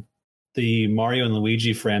when the Mario and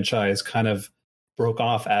Luigi franchise kind of broke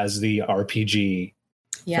off as the RPG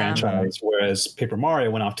franchise, whereas Paper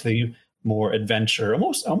Mario went off to the more adventure,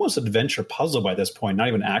 almost adventure puzzle by this point, not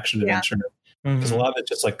even action adventure, because a lot of it's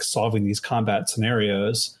just like solving these combat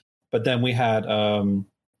scenarios. But then we had Mario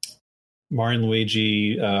and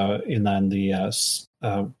Luigi, and then the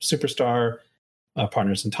Superstar,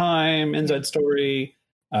 Partners in Time, Inside Story,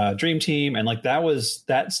 Dream Team, and like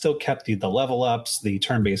that still kept the level ups, the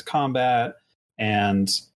turn-based combat, and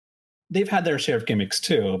they've had their share of gimmicks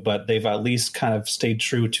too, but they've at least kind of stayed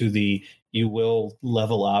true to the you will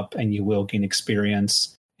level up and you will gain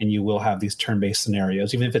experience and you will have these turn-based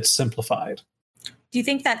scenarios, even if it's simplified. Do you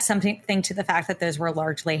think that's something to the fact that those were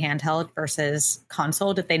largely handheld versus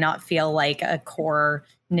console? Did they not feel like a core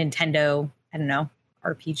Nintendo, I don't know,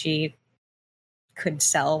 RPG could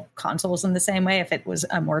sell consoles in the same way if it was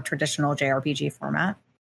a more traditional JRPG format?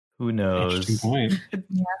 Who knows? Interesting point.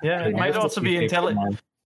 It might also be intelligent.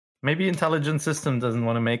 Maybe Intelligent System doesn't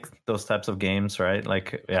want to make those types of games, right?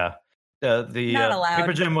 Like, the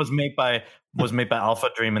Paper Jam was made by Alpha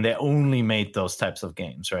Dream, and they only made those types of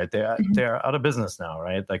games, right? They're out of business now,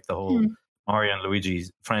 right? Like the whole Mario and Luigi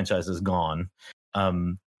franchise is gone.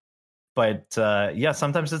 But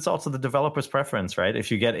sometimes it's also the developer's preference, right?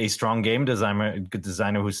 If you get a strong game designer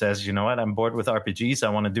who says, you know what, I'm bored with RPGs, I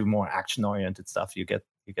want to do more action-oriented stuff, you get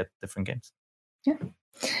different games. Yeah.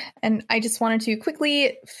 And I just wanted to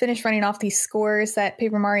quickly finish running off these scores that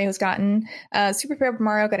Paper Mario has gotten. Super Paper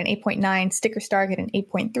Mario got an 8.9, Sticker Star got an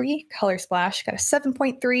 8.3, Color Splash got a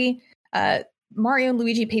 7.3, Mario and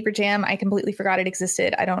Luigi Paper Jam, I completely forgot it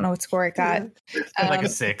existed. I don't know what score it got. Like a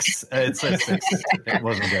 6. It's a 6. It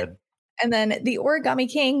wasn't good. And then the Origami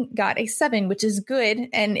King got a 7, which is good.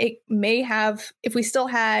 And it may have, if we still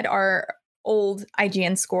had our old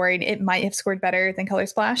IGN scoring, it might have scored better than Color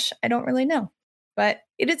Splash. I don't really know. But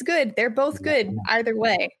it is good. They're both good either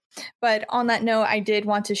way. But on that note, I did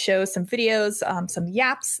want to show some videos, some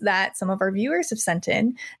yaps that some of our viewers have sent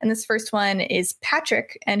in. And this first one is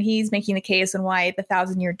Patrick, and he's making the case on why the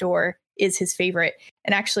 1,000-Year Door is his favorite.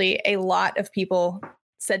 And actually, a lot of people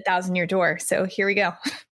said 1,000-Year Door. So here we go.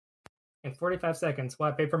 In 45 seconds,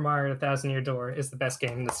 why Paper Mario The 1,000-Year Door is the best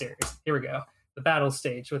game in the series. Here we go. The battle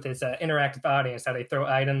stage with its interactive audience, how they throw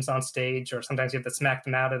items on stage, or sometimes you have to smack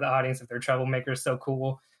them out of the audience if they're troublemakers. So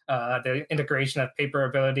cool. The integration of paper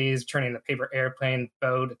abilities, turning the paper airplane,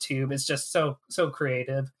 bow to tube, is just so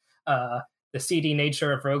creative. The CD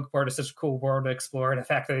nature of Rogueport is such a cool world to explore. And the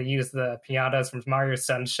fact that they use the piñatas from Mario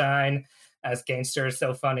Sunshine as gangsters is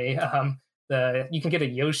so funny. You can get a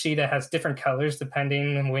Yoshi that has different colors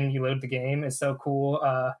depending on when you load the game. It's so cool.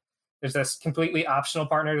 There's this completely optional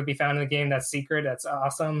partner to be found in the game that's secret. That's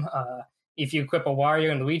awesome. If you equip a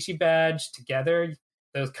Wario and Luigi badge together,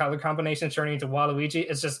 those color combinations turning into Waluigi,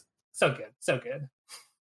 it's just so good. So good.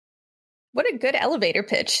 What a good elevator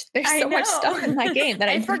pitch. There's so much stuff in that game that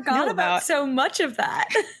I forgot about so much of that.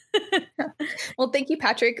 Well, thank you,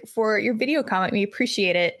 Patrick, for your video comment. We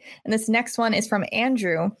appreciate it. And this next one is from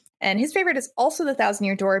Andrew. And his favorite is also the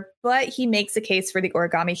 1,000-Year Door, but he makes a case for the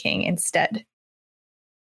Origami King instead.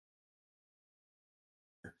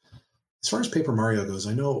 As far as Paper Mario goes,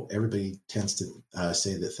 I know everybody tends to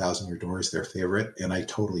say that 1,000-Year Door is their favorite, and I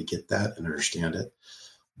totally get that and understand it.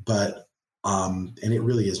 But and it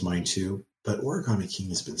really is mine too. But Origami King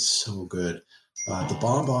has been so good. The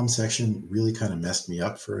Bomb section really kind of messed me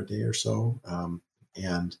up for a day or so,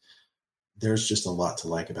 and there's just a lot to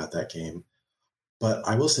like about that game. But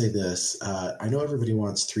I will say this: I know everybody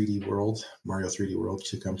wants 3D World, Mario 3D World,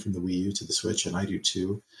 to come from the Wii U to the Switch, and I do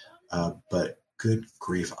too. But good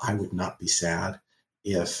grief, I would not be sad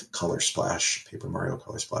if Color Splash, Paper Mario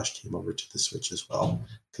Color Splash, came over to the Switch as well,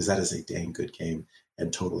 because that is a dang good game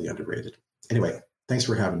and totally underrated. Anyway, thanks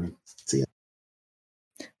for having me. See ya.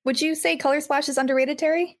 Would you say Color Splash is underrated,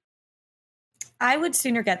 Terry? I would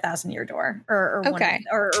sooner get 1,000-Year Door or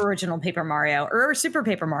original Paper Mario or Super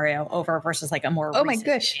Paper Mario over versus like a more recent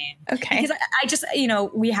game. Okay. Because I just,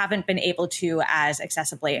 we haven't been able to as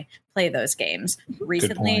accessibly play those games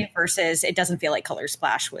recently versus it doesn't feel like Color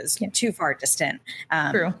Splash was too far distant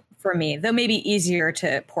for me, though maybe easier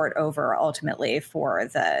to port over ultimately for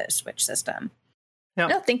the Switch system. Yeah.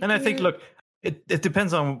 No, I think, look, it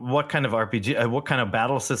depends on what kind of RPG, what kind of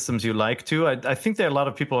battle systems you like too. I think there are a lot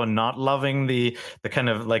of people who are not loving the kind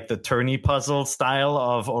of like the turny puzzle style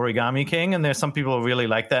of Origami King, and there's some people who really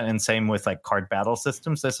like that. And same with like card battle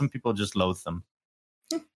systems. There's some people who just loathe them.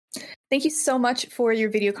 Thank you so much for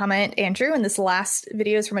your video comment, Andrew. And this last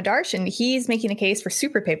video is from Adarsh, and he's making a case for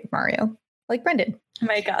Super Paper Mario, like Brendan. Oh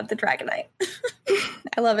my God, the Dragonite.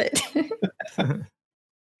 I love it.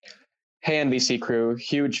 Hey, NVC crew.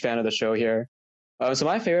 Huge fan of the show here. So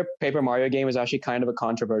my favorite Paper Mario game is actually kind of a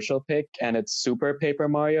controversial pick, and it's Super Paper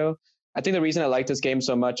Mario. I think the reason I like this game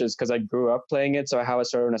so much is because I grew up playing it, so I have a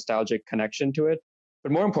sort of nostalgic connection to it.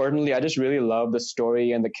 But more importantly, I just really love the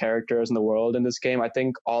story and the characters and the world in this game. I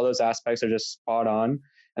think all those aspects are just spot on. And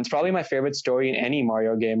it's probably my favorite story in any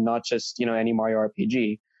Mario game, not just, any Mario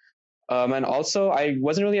RPG. And also, I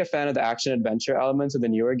wasn't really a fan of the action-adventure elements of the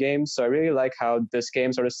newer games, so I really like how this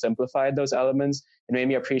game sort of simplified those elements and made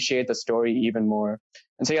me appreciate the story even more.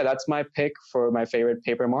 And so, yeah, that's my pick for my favorite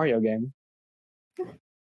Paper Mario game.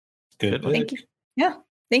 Good. Thank you. Yeah.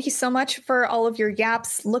 Thank you so much for all of your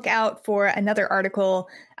yaps. Look out for another article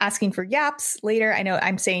asking for yaps later. I know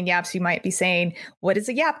I'm saying yaps. You might be saying, what is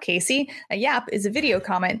a yap, Casey? A yap is a video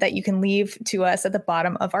comment that you can leave to us at the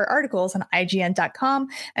bottom of our articles on IGN.com.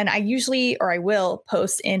 And I will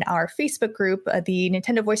post in our Facebook group, the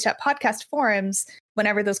Nintendo Voice Chat podcast forums,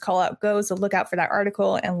 whenever those call out goes. So look out for that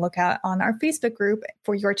article and look out on our Facebook group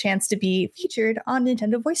for your chance to be featured on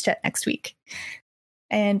Nintendo Voice Chat next week.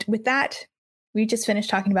 And with that, we just finished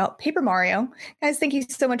talking about Paper Mario. Guys, thank you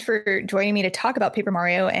so much for joining me to talk about Paper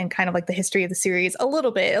Mario and kind of like the history of the series a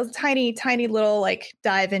little bit. It was a tiny, tiny little like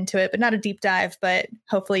dive into it, but not a deep dive, but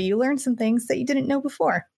hopefully you learned some things that you didn't know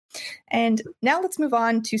before. And now let's move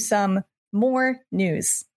on to some more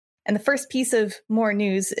news. And the first piece of more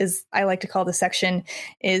news is, I like to call this section,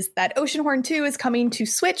 is that Oceanhorn 2 is coming to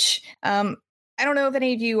Switch. I don't know if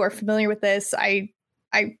any of you are familiar with this. I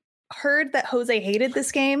heard that Jose hated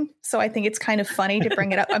this game, so I think it's kind of funny to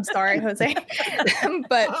bring it up. I'm sorry, Jose.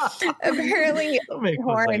 But apparently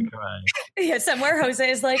Horn, somewhere Jose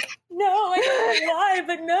is like, no, I don't know why,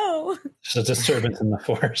 but no. It's a disturbance in the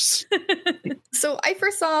force. So I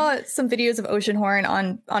first saw some videos of Oceanhorn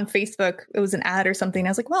on Facebook. It was an ad or something. I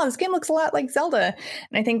was like, wow, this game looks a lot like Zelda.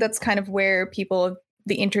 And I think that's kind of where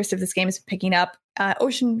the interest of this game is picking up.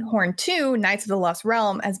 Oceanhorn 2, Knights of the Lost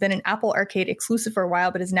Realm, has been an Apple Arcade exclusive for a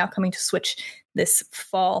while, but is now coming to Switch this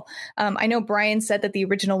fall. I know Brian said that the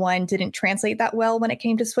original one didn't translate that well when it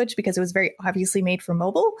came to Switch because it was very obviously made for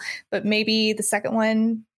mobile, but maybe the second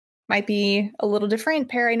one might be a little different.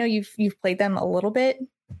 Per, I know you've played them a little bit.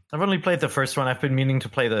 I've only played the first one. I've been meaning to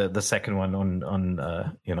play the second one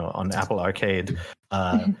on Apple Arcade.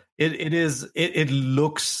 It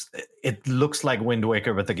looks like Wind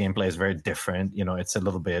Waker, but the gameplay is very different.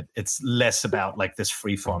 It's less about like this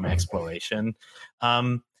freeform exploration.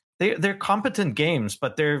 They're competent games,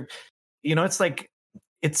 but they're,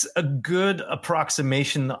 it's a good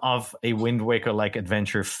approximation of a Wind Waker like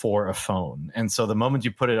adventure for a phone. And so the moment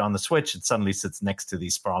you put it on the Switch, it suddenly sits next to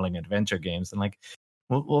these sprawling adventure games, and like,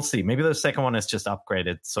 We'll see. Maybe the second one is just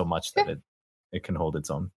upgraded so much that it can hold its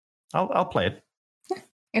own. I'll play it.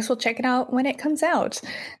 I guess we'll check it out when it comes out.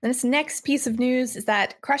 And this next piece of news is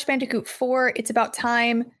that Crash Bandicoot 4, It's About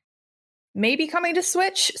Time, may be coming to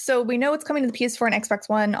Switch. So we know it's coming to the PS4 and Xbox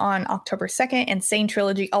One on October 2nd. And Sane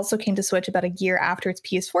Trilogy also came to Switch about a year after its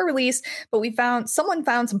PS4 release. But someone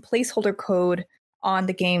found some placeholder code on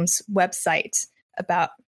the game's website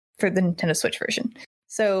for the Nintendo Switch version.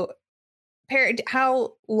 So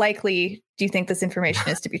how likely do you think this information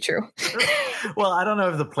is to be true? Well, I don't know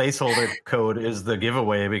if the placeholder code is the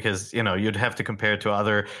giveaway because, you'd have to compare it to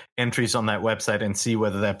other entries on that website and see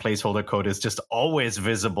whether that placeholder code is just always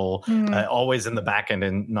visible, always in the back end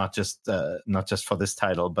and not just for this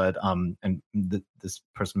title. But this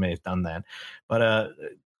person may have done that. But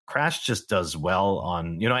Crash just does well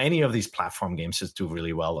on, any of these platform games just do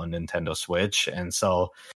really well on Nintendo Switch. And so,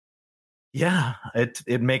 yeah,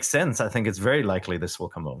 it makes sense. I think it's very likely this will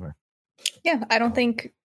come over. Yeah, I don't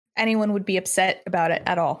think anyone would be upset about it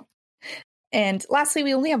at all. And lastly,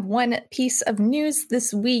 we only have one piece of news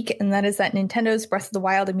this week, and that is that Nintendo's Breath of the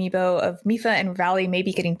Wild amiibo of Mifa and Rally may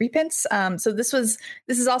be getting reprints. So this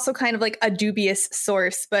is also kind of like a dubious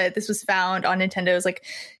source, but this was found on Nintendo's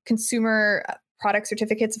consumer product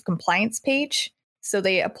certificates of compliance page. So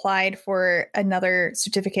they applied for another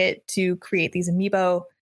certificate to create these amiibo.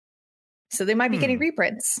 So they might be getting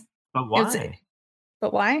reprints. But why?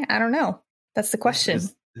 But why? I don't know. That's the question.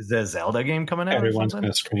 Is there a Zelda game coming out? Everyone's going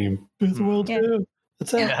to scream, Breath of the Wild 2.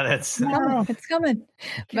 That's it. Yeah, it's coming.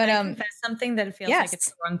 But confess something that it feels like it's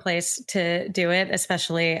the wrong place to do it,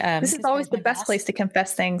 especially. This is always the best place to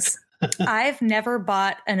confess things. I've never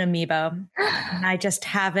bought an amiibo, and I just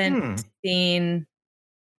haven't seen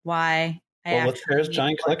why. Well, there's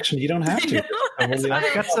Giant Collection. You don't have to.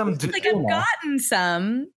 I've got some. I've gotten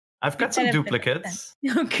some. I've got some duplicates.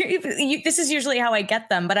 Okay. This is usually how I get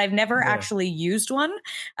them, but I've never actually used one.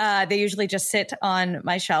 They usually just sit on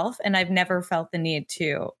my shelf, and I've never felt the need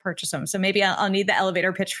to purchase them. So maybe I'll need the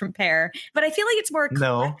elevator pitch from Pear. But I feel like it's more a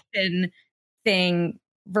collection thing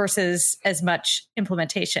versus as much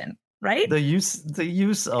implementation. Right? The use of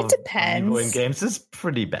amiibo in games is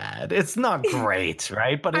pretty bad. It's not great,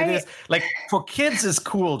 right? But it is for kids, it's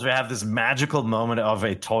cool to have this magical moment of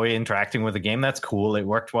a toy interacting with a game. That's cool. It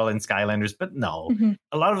worked well in Skylanders, but no,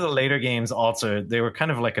 a lot of the later games also they were kind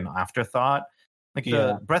of like an afterthought.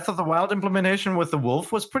 The Breath of the Wild implementation with the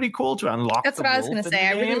wolf was pretty cool to unlock. That's what I was going to say.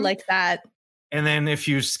 I really liked that. And then if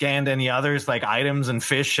you scanned any others, like items and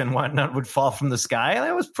fish and whatnot would fall from the sky.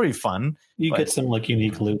 That was pretty fun. You get some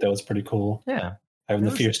unique loot that was pretty cool. Yeah. Having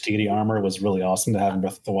the Fierce Deity armor was really awesome to have in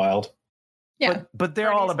Breath of the Wild. Yeah. But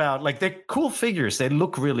they're all about, they're cool figures. They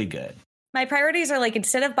look really good. My priorities are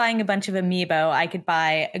instead of buying a bunch of amiibo, I could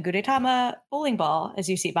buy a Gudetama bowling ball, as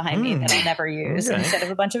you see behind me, that I'll never use, instead of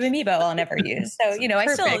a bunch of amiibo I'll never use. So,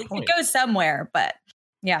 it goes somewhere, but...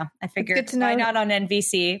 Yeah, I figured why not on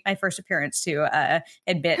NVC, my first appearance, to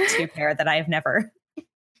admit to Pear that I have never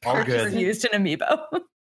used an amiibo.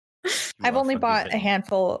 I've only bought a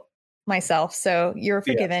handful myself, so you're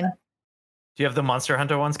forgiven. Do you have the Monster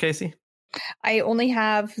Hunter ones, Casey? I only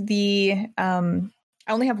have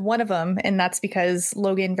one of them, and that's because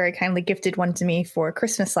Logan very kindly gifted one to me for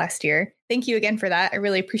Christmas last year. Thank you again for that. I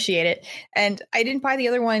really appreciate it. And I didn't buy the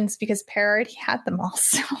other ones because Pear already had them all.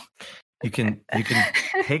 So. You can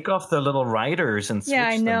take off the little riders and switch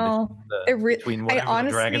I know. them between whatever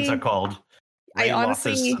the dragons are called. Rathalos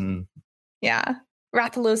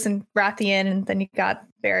and Rathian, and then you got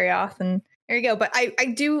Barioth, and there you go. But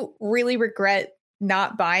I do really regret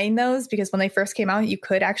not buying those because when they first came out, you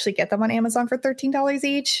could actually get them on Amazon for $13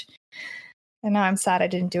 each. And now I'm sad I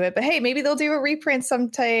didn't do it. But hey, maybe they'll do a reprint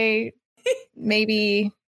someday.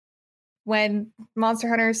 Maybe when Monster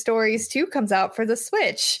Hunter Stories 2 comes out for the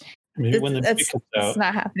Switch. Maybe when the movie comes out. It's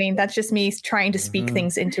not happening. That's just me trying to speak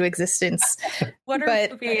things into existence. What are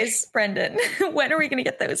movies, Brendan? When are we going to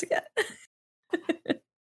get those again?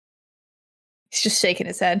 He's just shaking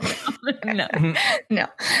his head. No.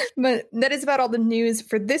 But that is about all the news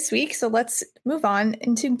for this week. So let's move on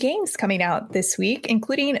into games coming out this week,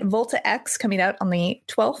 including Volta X coming out on the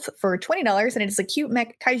 12th for $20. And it is a cute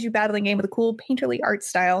mech kaiju battling game with a cool painterly art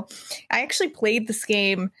style. I actually played this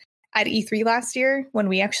game at E3 last year when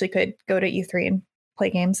we actually could go to E3 and play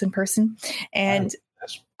games in person. And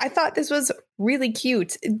I thought this was really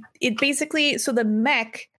cute. It basically, so the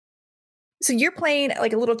mech, so you're playing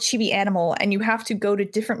like a little chibi animal and you have to go to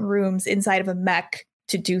different rooms inside of a mech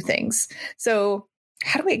to do things. So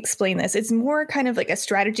how do I explain this? It's more kind of like a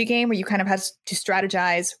strategy game where you kind of have to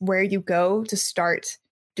strategize where you go to start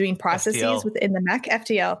doing processes within the mech.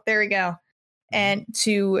 FTL, there we go. And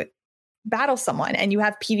to battle someone and you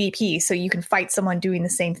have PvP, so you can fight someone doing the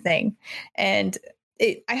same thing. And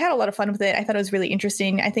I had a lot of fun with it. I thought it was really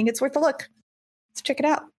interesting. I think it's worth a look. Let's check it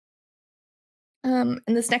out. And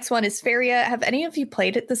this next one is Feria. Have any of you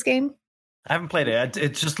played this game? I haven't played it.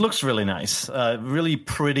 It just looks really nice. Really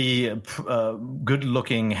pretty,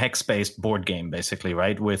 good-looking hex-based board game, basically,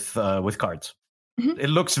 right? With cards. Mm-hmm. It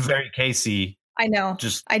looks very Casey. I know.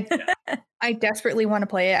 I desperately want to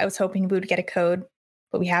play it. I was hoping we would get a code,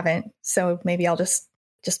 but we haven't. So maybe I'll just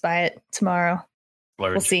buy it tomorrow.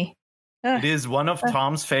 Splurge. We'll see. It is one of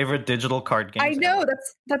Tom's favorite digital card games. I know,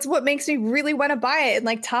 that's what makes me really want to buy it. And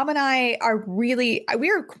like Tom and I are we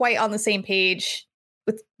are quite on the same page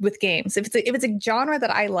with games. If it's a genre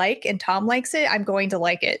that I like and Tom likes it, I'm going to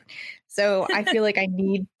like it. So I feel like I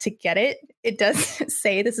need to get it. It does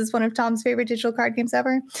say this is one of Tom's favorite digital card games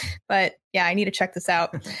ever, but yeah, I need to check this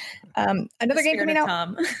out. Another game coming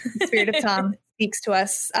out. The Spirit of Tom speaks to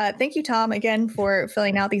us. Thank you, Tom, again for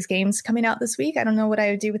filling out these games coming out this week. I don't know what I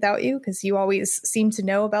would do without you because you always seem to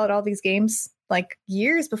know about all these games like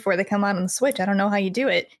years before they come out on the Switch. I don't know how you do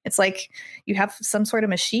it. It's like you have some sort of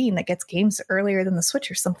machine that gets games earlier than the Switch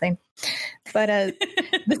or something. But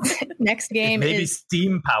the next game maybe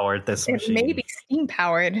Steam powered this machine. It may be Steam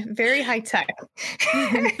powered, very high tech.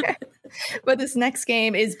 But this next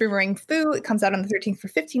game is Boomerang Fu. It comes out on the 13th for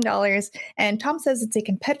 $15. And Tom says it's a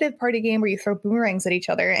competitive party game where you throw boomerangs at each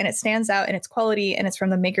other, and it stands out in its quality, and it's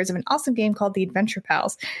from the makers of an awesome game called The Adventure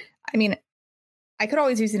Pals. I mean, I could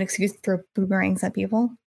always use an excuse to throw boomerangs at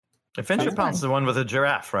people. Adventure Pals is the one with a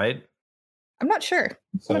giraffe, right? I'm not sure.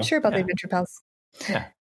 I'm not sure about the Adventure Pals. Yeah.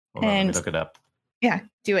 Hold on, let me look it up. Yeah,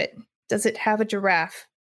 do it. Does it have a giraffe?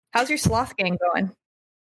 How's your sloth game going?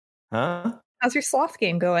 Huh? How's your sloth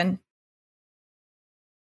game going?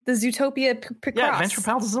 The Zootopia Picross. Yeah, Adventure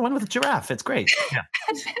Pals is the one with a giraffe. It's great.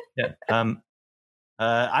 Yeah.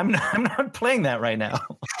 I'm not playing that right now.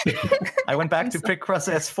 I went back to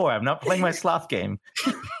Picross S4. I'm not playing my sloth game.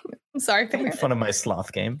 I'm sorry, making fun of my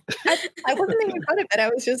sloth game. I wasn't making fun of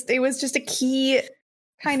it. It was just a key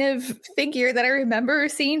kind of figure that I remember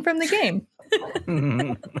seeing from the game.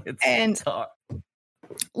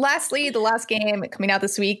 Lastly, the last game coming out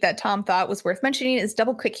this week that Tom thought was worth mentioning is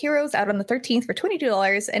Double Quick Heroes, out on the 13th for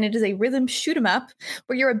 $22, and it is a rhythm shoot 'em up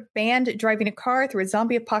where you're a band driving a car through a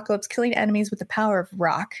zombie apocalypse, killing enemies with the power of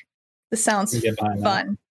rock. This sounds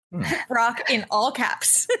fun. Rock in all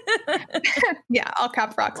caps. Yeah, all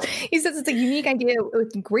cap rocks. He says it's a unique idea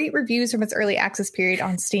with great reviews from its early access period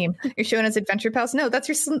on Steam. You're showing us Adventure Pals? No, that's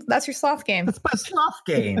your sloth game. That's my sloth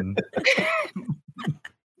game.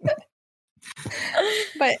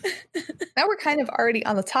 But now we're kind of already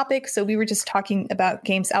on the topic, so we were just talking about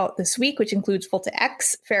games out this week, which includes Volta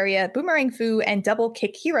X, Feria, Boomerang Fu, and Double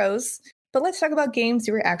Kick Heroes. But let's talk about games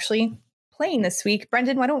you were actually playing this week.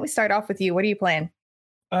 Brendan, why don't we start off with you? What are you playing?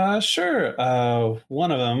 Sure.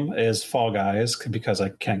 One of them is Fall Guys, because I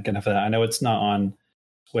can't get enough of that. I know it's not on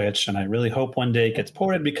Switch, and I really hope one day it gets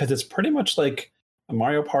ported because it's pretty much like a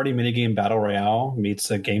Mario Party minigame battle royale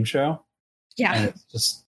meets a game show. Yeah. And it's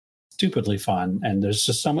just stupidly fun. And there's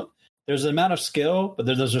just there's an amount of skill, but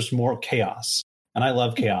there's just more chaos. And I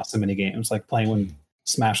love chaos in minigames, like playing when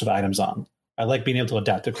Smash with items on. I like being able to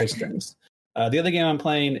adapt to crazy things. The other game I'm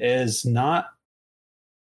playing is not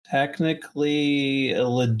technically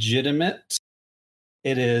legitimate.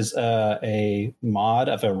 It is a mod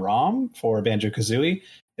of a ROM for Banjo-Kazooie.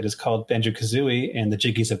 It is called Banjo-Kazooie and the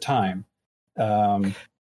Jiggies of Time.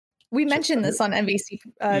 We mentioned this on NVC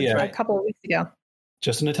a couple of weeks ago.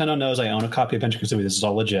 Just so Nintendo knows, I own a copy of Banjo-Kazooie. This is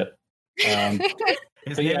all legit.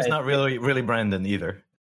 His name's not really Brandon either.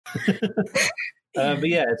 But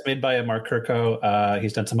yeah, it's made by Mark Kirko.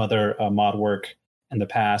 He's done some other mod work in the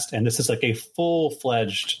past, and this is like a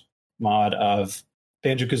full-fledged mod of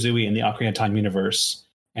Banjo-Kazooie in the Ocarina of Time universe,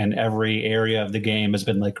 and every area of the game has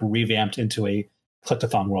been like revamped into a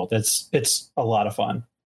collectathon world. It's a lot of fun.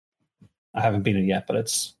 I haven't beaten it yet, but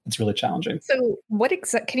it's really challenging. So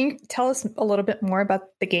can you tell us a little bit more about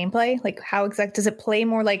the gameplay? Like how does it play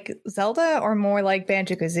more like Zelda or more like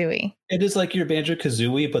Banjo-Kazooie? It is like your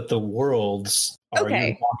Banjo-Kazooie, but the worlds are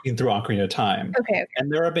you walking through Ocarina of Time. Okay.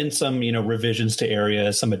 And there have been some, revisions to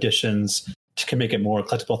areas, some additions to make it more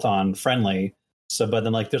collectathon friendly. So, but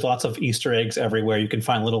then like there's lots of Easter eggs everywhere. You can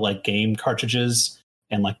find little like game cartridges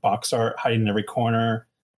and like box art hiding in every corner.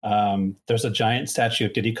 There's a giant statue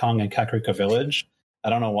of Diddy Kong in Kakariko Village. I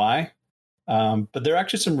don't know why. But there are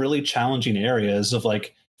actually some really challenging areas of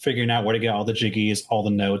like figuring out where to get all the jiggies, all the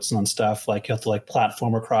notes and stuff. Like you have to like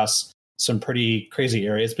platform across some pretty crazy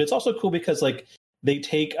areas. But it's also cool because like they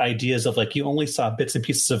take ideas of like you only saw bits and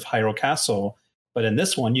pieces of Hyrule Castle, but in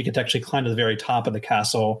this one you get to actually climb to the very top of the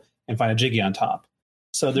castle and find a Jiggy on top.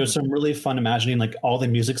 So there's some really fun imagining, like all the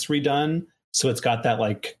music's redone. So it's got that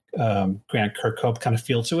like Grant Kirkhope kind of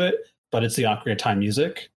feel to it, but it's the Ocarina of Time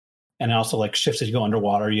music. And it also like shifts as you go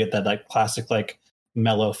underwater. You get that like classic, like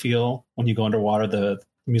mellow feel. When you go underwater, the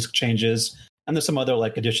music changes. And there's some other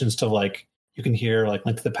like additions to like, you can hear like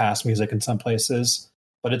Link to the Past music in some places,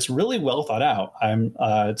 but it's really well thought out.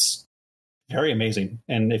 It's very amazing.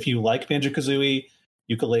 And if you like Banjo-Kazooie,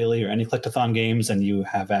 ukulele, or any collectathon games, and you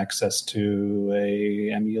have access to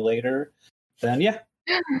a emulator, then yeah,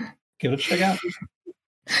 give it a check out.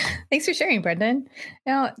 Thanks for sharing, Brendan.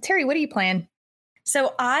 Now, Terry, what are you playing?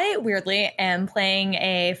 So I weirdly am playing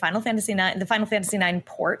the Final Fantasy IX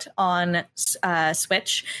port on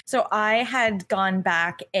Switch. So I had gone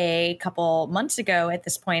back a couple months ago at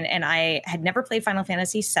this point, and I had never played Final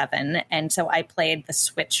Fantasy VII, and so I played the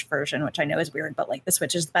Switch version, which I know is weird, but like the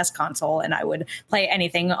Switch is the best console, and I would play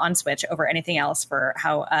anything on Switch over anything else for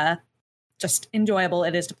how just enjoyable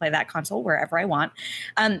it is to play that console wherever I want.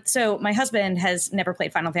 So my husband has never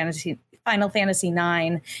played Final Fantasy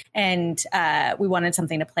IX, and we wanted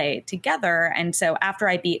something to play together. And so after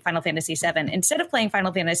I beat Final Fantasy VII, instead of playing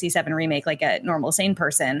Final Fantasy VII Remake like a normal sane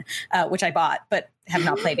person, which I bought but have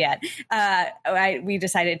not played yet, we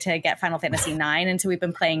decided to get Final Fantasy IX, and so we've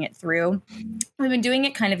been playing it through. We've been doing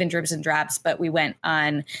it kind of in dribs and drabs, but we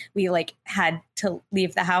had to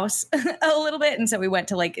leave the house a little bit, and so we went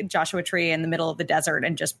to like Joshua Tree in the middle of the desert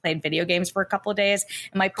and just played video games for a couple of days.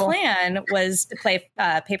 And my plan was to play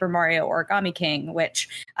Paper Mario Origami King, which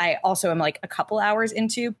I also am like a couple hours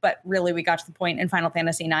into, but really we got to the point in Final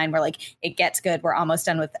Fantasy IX where like it gets good. We're almost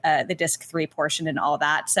done with the disc 3 portion and all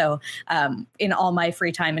that. So in all my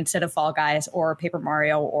free time, instead of Fall Guys or Paper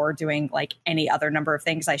Mario or doing like any other number of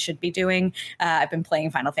things I should be doing, I've been playing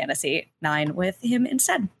Final Fantasy IX with him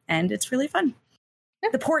instead, and it's really fun.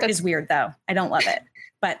 The port is weird, though. I don't love it,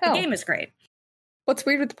 but the game is great. What's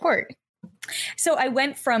weird with the port? So I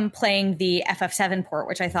went from playing the FF7 port,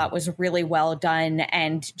 which I thought was really well done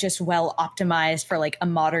and just well optimized for like a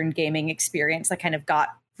modern gaming experience that kind of got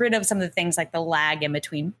rid of some of the things like the lag in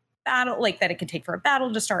between battle, like that it could take for a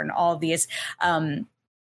battle to start, and all of these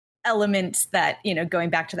elements that, you know,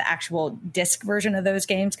 going back to the actual disc version of those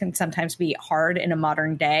games can sometimes be hard in a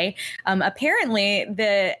modern day. Apparently,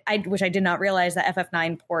 which I did not realize, the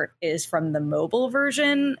FF9 port is from the mobile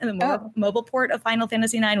version, the mobile port of Final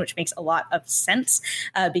Fantasy IX, which makes a lot of sense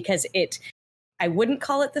because I wouldn't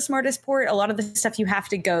call it the smartest port. A lot of the stuff you have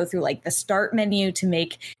to go through like the start menu to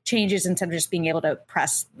make changes instead of just being able to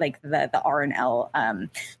press like the R and L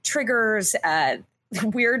triggers.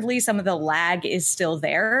 Weirdly, some of the lag is still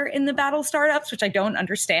there in the battle startups, which I don't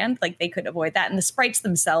understand. Like they could avoid that. And the sprites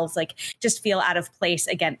themselves like just feel out of place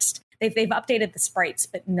against, they've updated the sprites,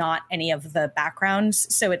 but not any of the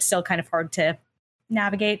backgrounds. So it's still kind of hard to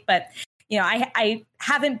navigate. But, you know, I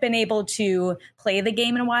haven't been able to play the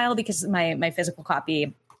game in a while because my physical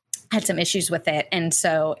copy had some issues with it. And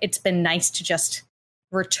so it's been nice to just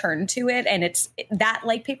return to it, and it's that,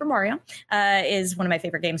 like Paper Mario, is one of my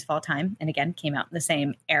favorite games of all time, and again came out in the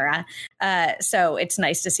same era, so it's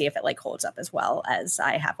nice to see if it like holds up as well, as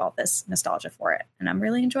I have all this nostalgia for it, and I'm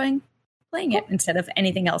really enjoying playing it instead of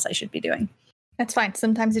anything else I should be doing. That's fine,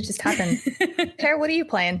 sometimes it just happens. Tara, what are you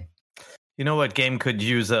playing? You know what game could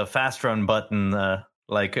use a fast run button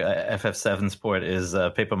like FF7's port is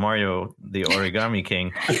Paper Mario the Origami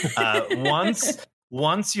King.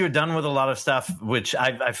 Once you're done with a lot of stuff, which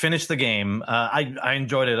I finished the game, I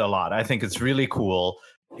enjoyed it a lot. I think it's really cool.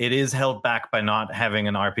 It is held back by not having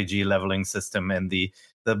an RPG leveling system, and the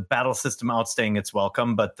battle system outstaying its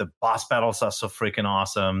welcome, but the boss battles are so freaking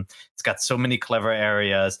awesome. It's got so many clever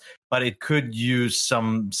areas, but it could use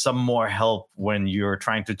some more help when you're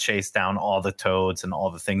trying to chase down all the toads and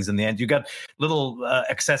all the things. In the end, you got little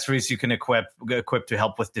accessories you can equip to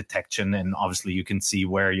help with detection, and obviously you can see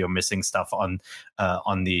where you're missing stuff on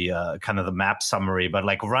the kind of the map summary. But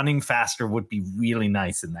like running faster would be really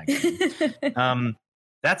nice in that game.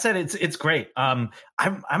 That said, it's great. I'm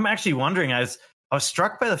actually wondering, I was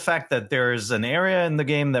struck by the fact that there's an area in the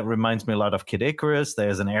game that reminds me a lot of Kid Icarus.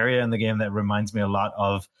 There's an area in the game that reminds me a lot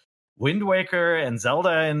of Wind Waker and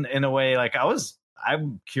Zelda in a way. Like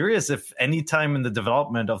I'm curious if any time in the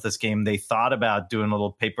development of this game they thought about doing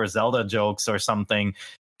little Paper Zelda jokes or something,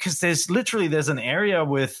 because there's an area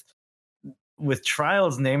with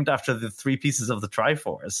trials named after the 3 pieces of the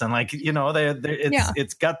Triforce, and like, you know,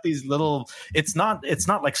 it's got these little, it's not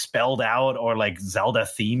like spelled out or like Zelda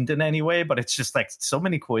themed in any way, but it's just like so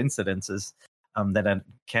many coincidences. that I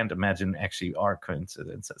can't imagine actually are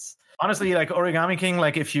coincidences. Honestly, like Origami King,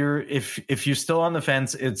 like if you're still on the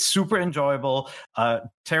fence, it's super enjoyable.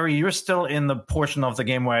 Terry, you're still in the portion of the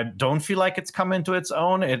game where I don't feel like it's come into its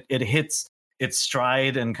own. It hits its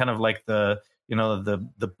stride and kind of like the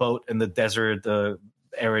boat in the desert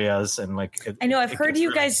areas, and like I know I've heard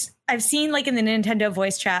you guys, I've seen like in the Nintendo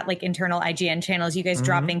voice chat, like internal IGN channels, you guys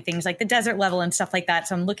dropping things like the desert level and stuff like that.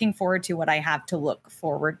 So I'm looking forward to what I have to look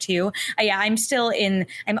forward to. I'm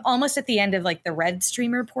almost at the end of like the red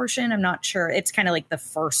streamer portion. I'm not sure. It's kind of like the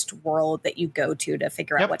first world that you go to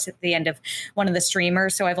figure out what's at the end of one of the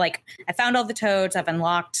streamers. So I found all the toads, I've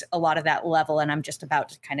unlocked a lot of that level, and I'm just about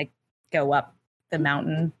to kind of go up the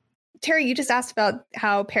mountain. Terry, you just asked about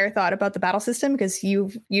how Pear thought about the battle system because you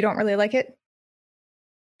don't really like it.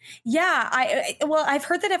 Yeah, I've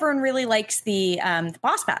heard that everyone really likes the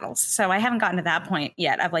boss battles, so I haven't gotten to that point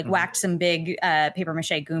yet. I've whacked some big paper mache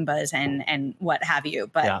Goombas and what have you,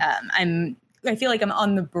 but I feel like I'm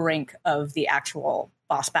on the brink of the actual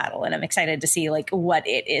boss battle, and I'm excited to see like what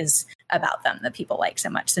it is about them that people like so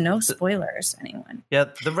much. So no spoilers, anyone. Yeah,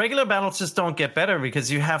 the regular battles just don't get better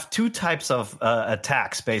because you have two types of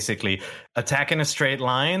attacks, basically. Attack in a straight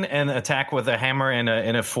line and attack with a hammer in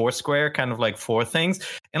a four square, kind of like four things.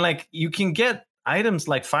 And like you can get items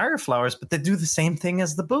like fire flowers, but they do the same thing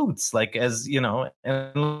as the boots, like as,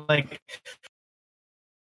 and like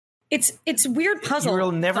it's weird puzzle.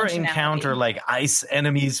 You'll never encounter like ice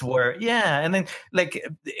enemies and then like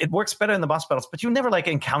it works better in the boss battles, but you never like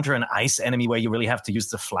encounter an ice enemy where you really have to use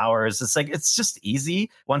the flowers. It's like it's just easy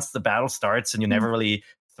once the battle starts and you're never really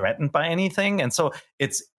threatened by anything. And so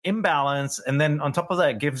it's imbalance. And then on top of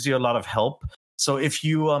that, it gives you a lot of help. So if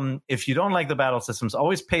you don't like the battle systems,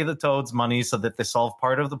 always pay the toads money so that they solve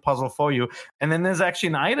part of the puzzle for you. And then there's actually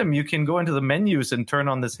an item you can go into the menus and turn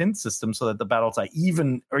on this hint system so that the battles are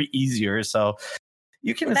even or easier. So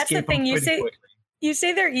you can escape. That's the thing you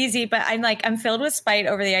say they're easy, but I'm filled with spite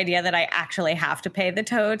over the idea that I actually have to pay the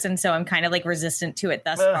toads, and so I'm kind of like resistant to it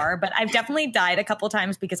thus far. But I've definitely died a couple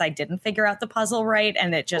times because I didn't figure out the puzzle right,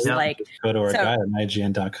 and it just go to our guide at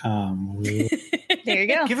IGN.com. There you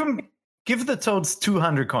go. Give the toads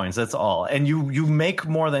 200 coins. That's all, and you make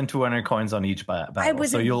more than 200 coins on each battle.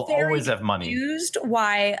 So you'll always have money. Confused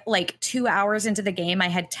why, like 2 hours into the game, I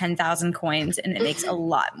had 10,000 coins, and it makes a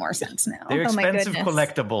lot more sense now. They're expensive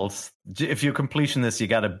collectibles. If you're completionist, you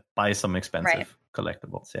got to buy some expensive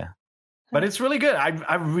collectibles. Yeah. But it's really good.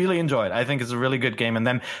 I really enjoy it. I think it's a really good game. And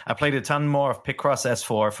then I played a ton more of Picross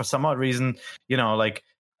S4 for some odd reason.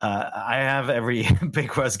 I have every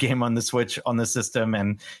Picross game on the Switch on the system,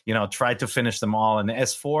 and tried to finish them all. And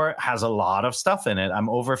S4 has a lot of stuff in it. I'm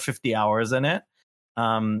over 50 hours in it,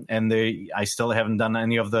 and I still haven't done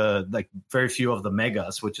any of the very few of the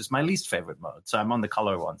megas, which is my least favorite mode. So I'm on the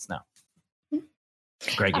color ones now.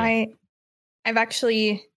 Great game. I've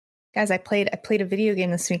actually. Guys, I played a video game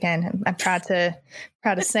this weekend. I'm proud to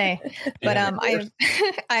say, but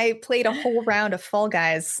I played a whole round of Fall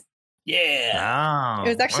Guys. Yeah, it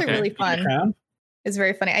was actually really fun. It was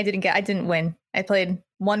very funny. I didn't win. I played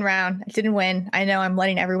one round. I didn't win. I know I'm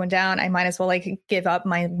letting everyone down. I might as well give up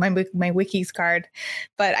my wikis card,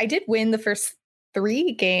 but I did win the first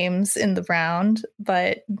 3 games in the round.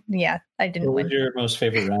 But yeah, I didn't win. What was your most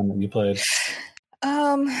favorite round that you played?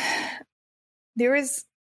 There was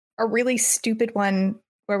a really stupid one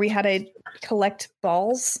where we had to collect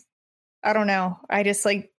balls. I don't know. I just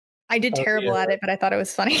I did terrible at it, but I thought it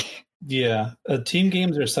was funny. Yeah. Team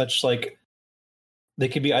games are such they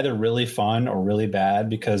could be either really fun or really bad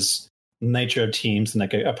because the nature of teams and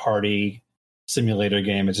a party simulator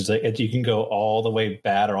game is just you can go all the way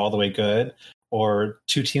bad or all the way good, or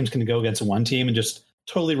 2 teams can go against one team and just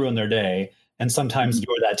totally ruin their day. And sometimes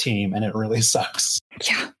you're that team and it really sucks.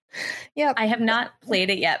 Yeah. Yeah. I have not played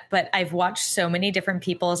it yet, but I've watched so many different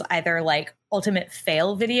people's either ultimate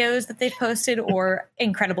fail videos that they've posted or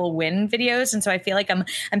incredible win videos. And so I feel like I'm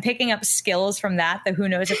picking up skills from that who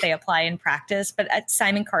knows if they apply in practice. But at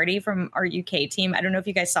Simon Carty from our UK team, I don't know if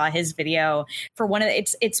you guys saw his video for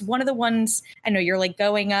it's one of the ones, I know you're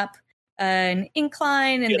going up an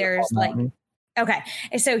incline and there's okay.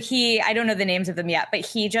 So I don't know the names of them yet, but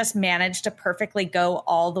he just managed to perfectly go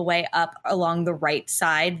all the way up along the right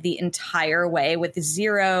side the entire way with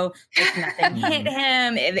 0, nothing hit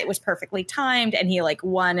him. It was perfectly timed and he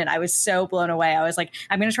won. And I was so blown away. I was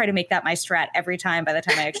I'm going to try to make that my strat every time by the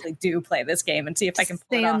time I actually do play this game and see if I can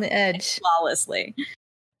stay on the edge flawlessly.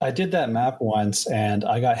 I did that map once and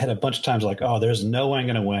I got hit a bunch of times oh, there's no way I'm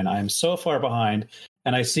going to win. I'm so far behind.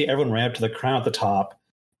 And I see everyone ran up to the crown at the top.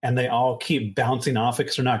 And they all keep bouncing off it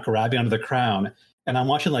because they're not grabbing onto the crown. and I'm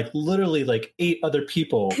watching like literally like 8 other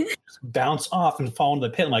people just bounce off and fall into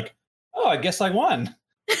the pit. I'm like, oh, I guess I won.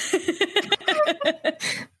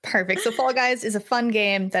 Perfect. So Fall Guys is a fun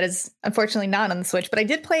game that is unfortunately not on the Switch, but I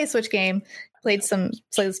did play a Switch game, played some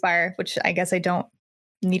Slay the Spire, which I guess I don't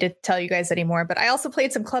need to tell you guys anymore. But I also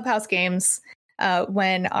played some Clubhouse games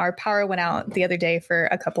when our power went out the other day for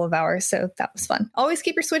a couple of hours. So that was fun. Always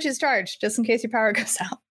keep your Switches charged just in case your power goes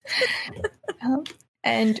out.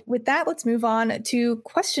 And with that, let's move on to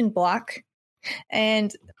question block.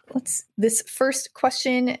 And this first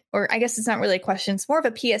question, or I guess it's not really a question, it's more of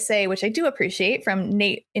a PSA, which I do appreciate, from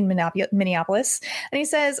Nate in Minneapolis. And he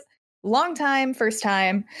says, long time, first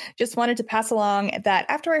time, just wanted to pass along that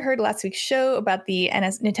after I heard last week's show about the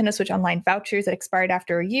Nintendo Switch Online vouchers that expired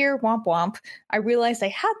after a year, womp womp, I realized I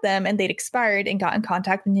had them and they'd expired and got in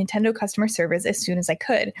contact with Nintendo customer service as soon as I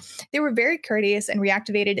could. They were very courteous and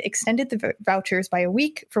extended the vouchers by a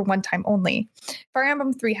week for one time only. Fire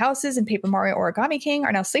Emblem 3 Houses and Paper Mario Origami King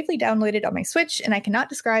are now safely downloaded on my Switch, and I cannot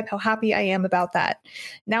describe how happy I am about that.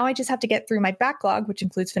 Now I just have to get through my backlog, which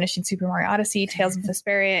includes finishing Super Mario Odyssey, Tales of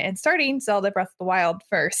Vesperia, and starting Zelda Breath of the Wild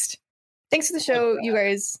first. Thanks for the show. You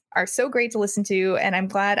guys are so great to listen to, and I'm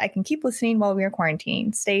glad I can keep listening while we are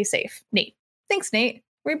quarantined. Stay safe. Nate. Thanks, Nate.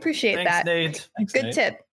 We appreciate that. Nate. Thanks, Good Nate.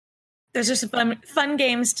 tip. There's just fun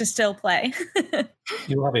games to still play.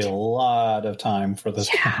 You have a lot of time for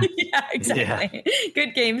this. Yeah, exactly. Yeah.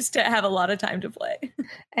 Good games to have a lot of time to play.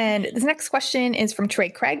 And this next question is from Trey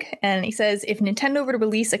Craig, and he says, if Nintendo were to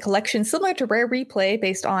release a collection similar to Rare Replay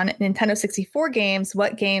based on Nintendo 64 games,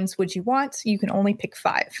 what games would you want? You can only pick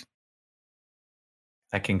 5.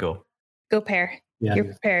 I can go. Go pair. Yeah. You're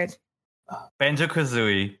prepared.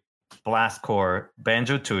 Banjo-Kazooie, Blast Corps,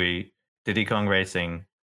 Banjo-Tooie, Diddy Kong Racing,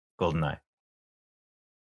 GoldenEye.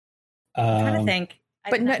 I'm trying to think.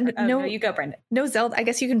 But no, you go, Brendan. No Zelda. I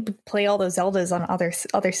guess you can play all those Zeldas on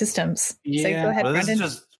other systems. Yeah. So go ahead, Well, this Brendan.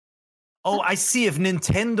 is just. Oh, I see. If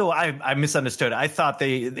Nintendo, I misunderstood. I thought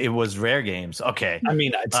it was Rare games. Okay. I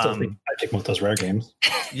mean, I'd still think I'd take one of those Rare games.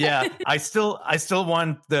 Yeah, I'd still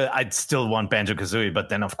want Banjo-Kazooie, but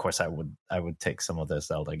then of course I would take some of the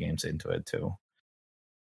Zelda games into it too.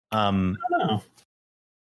 I don't know.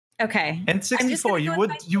 Okay. And 64, you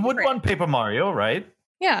would want Paper Mario, right?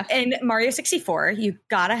 Yeah. And Mario 64, you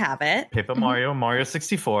gotta have it. Paper Mario, Mario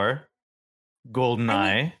 64,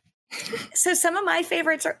 GoldenEye. So some of my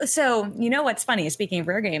favorites are. So you know what's funny? Speaking of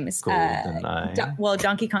rare games,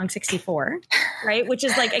 Donkey Kong 64, right? Which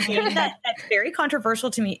is like a game that's very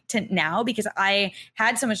controversial to me now because I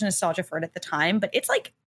had so much nostalgia for it at the time, but it's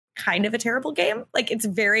like kind of a terrible game. Like it's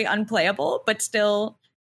very unplayable, but still,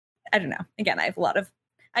 I don't know. Again, I've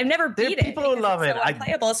never beat it. People who love it. So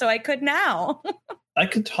unplayable, so I could now. I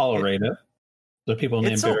could tolerate it. There are people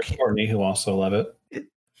named Barrett Courtney who also love it.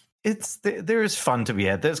 There's fun to be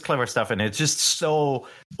had. There's clever stuff in it. It's just so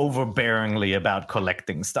overbearingly about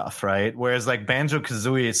collecting stuff, right? Whereas like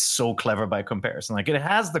Banjo-Kazooie is so clever by comparison. Like it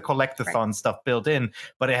has the collectathon stuff built in,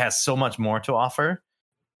 but it has so much more to offer.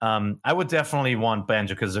 I would definitely want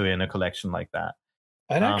Banjo-Kazooie in a collection like that.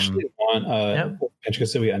 I'd actually want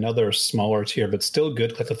Banjo-Kazooie, another smaller tier, but still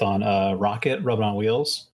good collectathon. Rocket, Rubbing on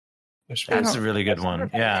Wheels. That's a really good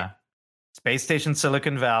one. Yeah. Space Station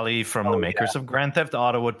Silicon Valley from the makers of Grand Theft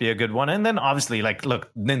Auto would be a good one. And then obviously, like, look,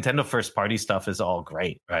 Nintendo first party stuff is all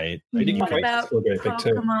great, right? What about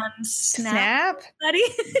Pokemon Snap, buddy?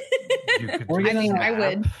 I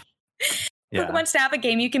would. Yeah. Pokemon Snap, a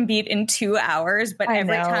game you can beat in 2 hours, but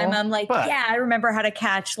every time I'm like, I remember how to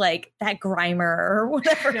catch like that Grimer or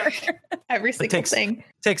whatever. Every single thing.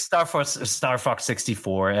 Take Star Fox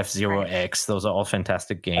 64, F-Zero X. Those are all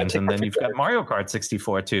fantastic games. And then you've got Mario Kart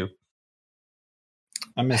 64 too.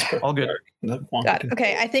 I miss all good.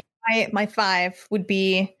 Okay, I think my 5 would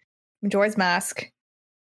be Majora's Mask.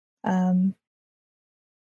 I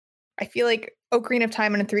feel like Ocarina of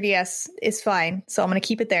Time on a 3DS is fine, so I'm going to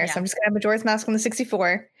keep it there. Yeah. So I'm just going to have Majora's Mask on the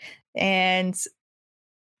 64 and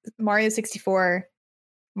Mario 64,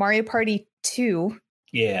 Mario Party 2.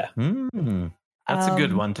 Yeah. That's a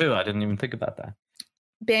good one too. I didn't even think about that.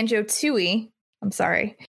 Banjo-Tooie. I'm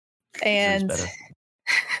sorry. And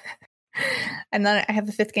and then I have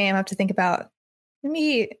the 5th game I have to think about.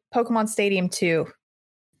 Maybe Pokemon Stadium 2.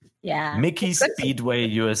 Yeah. Mickey Speedway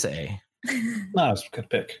USA. No, that's a good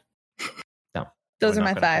pick. No. Those are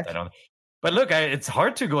my 5. But look, it's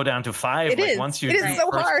hard to go down to 5. It is. Once you do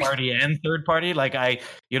so first hard. party and third party, like I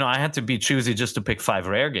had to be choosy just to pick 5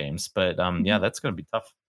 rare games. But yeah, that's going to be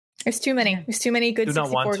tough. There's too many. There's too many good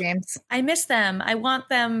 64 games. I miss them. I want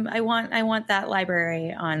them. I want that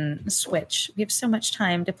library on Switch. We have so much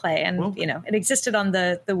time to play, and it existed on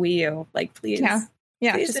the Wii U. Like, please. Yeah.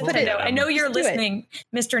 Yeah, Please, just put it. Nintendo. I know you're Just do it. listening,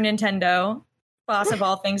 Mr. Nintendo, boss of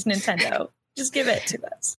all things Nintendo. Just give it to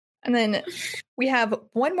us. And then we have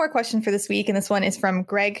one more question for this week, and this one is from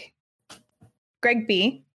Greg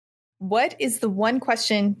B. What is the one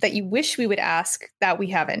question that you wish we would ask that we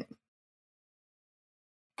haven't?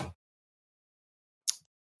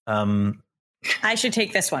 I should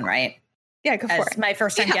take this one, right? Yeah, go for As it. my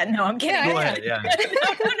first time getting. No, I'm kidding. Yeah, Go ahead, yeah.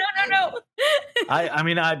 No. I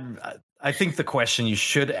mean, I think the question you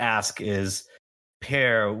should ask is,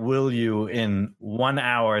 Pear, will you in 1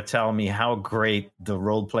 hour tell me how great the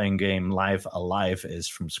role-playing game Live Alive is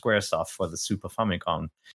from Squaresoft for the Super Famicom,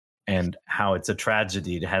 and how it's a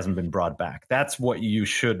tragedy it hasn't been brought back? That's what you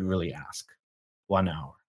should really ask. 1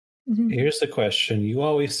 hour. Mhm. Here's the question. You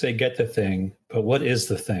always say get the thing, but what is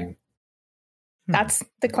the thing? That's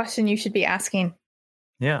the question you should be asking.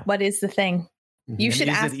 Yeah. What is the thing? You And should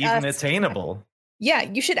is ask it even us. attainable? Yeah,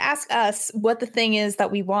 you should ask us what the thing is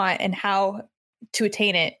that we want and how to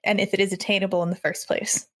attain it, and if it is attainable in the first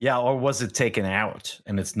place. Yeah, or was it taken out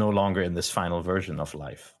and it's no longer in this final version of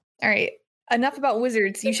life? All right. Enough about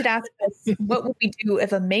wizards. You should ask us what would we do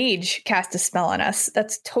if a mage cast a spell on us?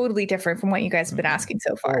 That's totally different from what you guys have been asking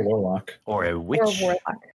so Or far. a warlock. Or a witch? Or a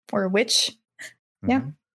warlock. Or a witch. Yeah.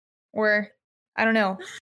 Mhm. Or I don't know.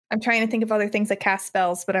 I'm trying to think of other things that cast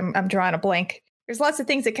spells, but I'm drawing a blank. There's lots of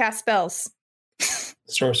things that cast spells.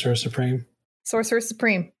 Sorcerer Supreme. Sorcerer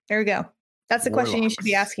Supreme. There we go. That's the question you should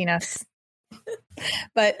be Warlocks. asking us.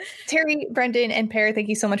 But Terry, Brendan, and Pear, thank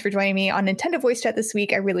you so much for joining me on Nintendo Voice Chat this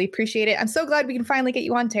week. I really appreciate it. I'm so glad we can finally get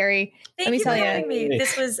you on, Terry. Thank Let me you tell for you. having me.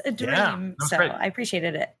 This was a dream, that was so great. I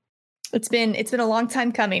appreciated it. It's been a long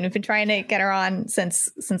time coming. We've been trying to get her on since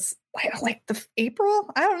like the April.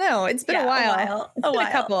 I don't know. It's been a while. It's been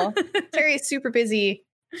a couple. Terry is super busy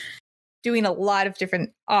doing a lot of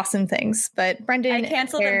different awesome things. But Brendan, I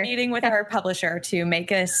canceled a meeting with our publisher to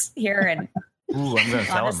make us here, and Ooh, I'm going to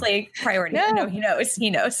tell him. honestly, priority. No. No, he knows. He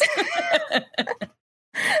knows.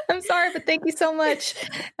 I'm sorry, but thank you so much.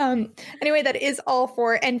 Anyway, that is all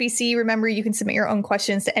for NVC. Remember, you can submit your own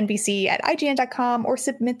questions to nvc@ign.com or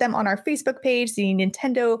submit them on our Facebook page, the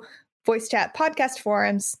Nintendo Voice Chat Podcast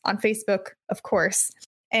Forums on Facebook, of course.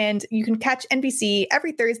 And you can catch NVC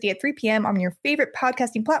every Thursday at 3 p.m. on your favorite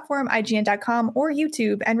podcasting platform, ign.com or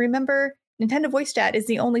YouTube. And remember, Nintendo Voice Chat is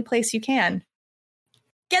the only place you can.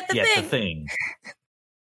 Get the Get thing. the thing.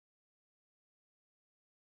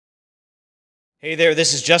 Hey there,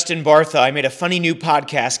 this is Justin Bartha. I made a funny new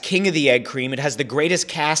podcast, King of the Egg Cream. It has the greatest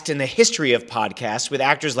cast in the history of podcasts with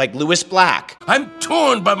actors like Louis Black, I'm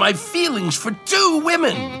torn by my feelings for two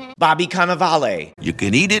women. Bobby Cannavale, You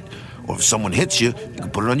can eat it, or if someone hits you, you can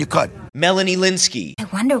put it on your cut. Melanie Linsky, I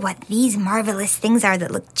wonder what these marvelous things are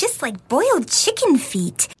that look just like boiled chicken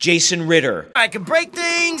feet. Jason Ritter, I can break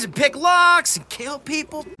things and pick locks and kill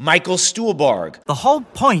people. Michael Stuhlbarg, The whole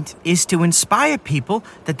point is to inspire people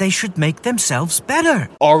that they should make themselves better.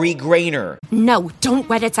 Ari Grainer, No, don't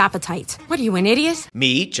whet its appetite. What are you, an idiot?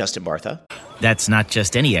 me, Justin Bartha, That's not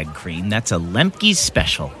just any egg cream, that's a Lemke's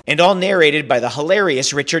special. and all narrated by the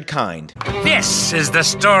hilarious Richard Kind. This is the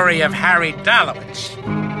story of Harry Dalowitz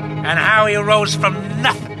and how he rose from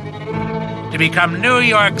nothing to become New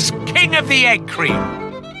York's King of the Egg Cream.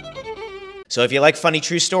 So if you like funny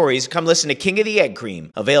true stories, come listen to King of the Egg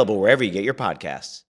Cream, available wherever you get your podcasts.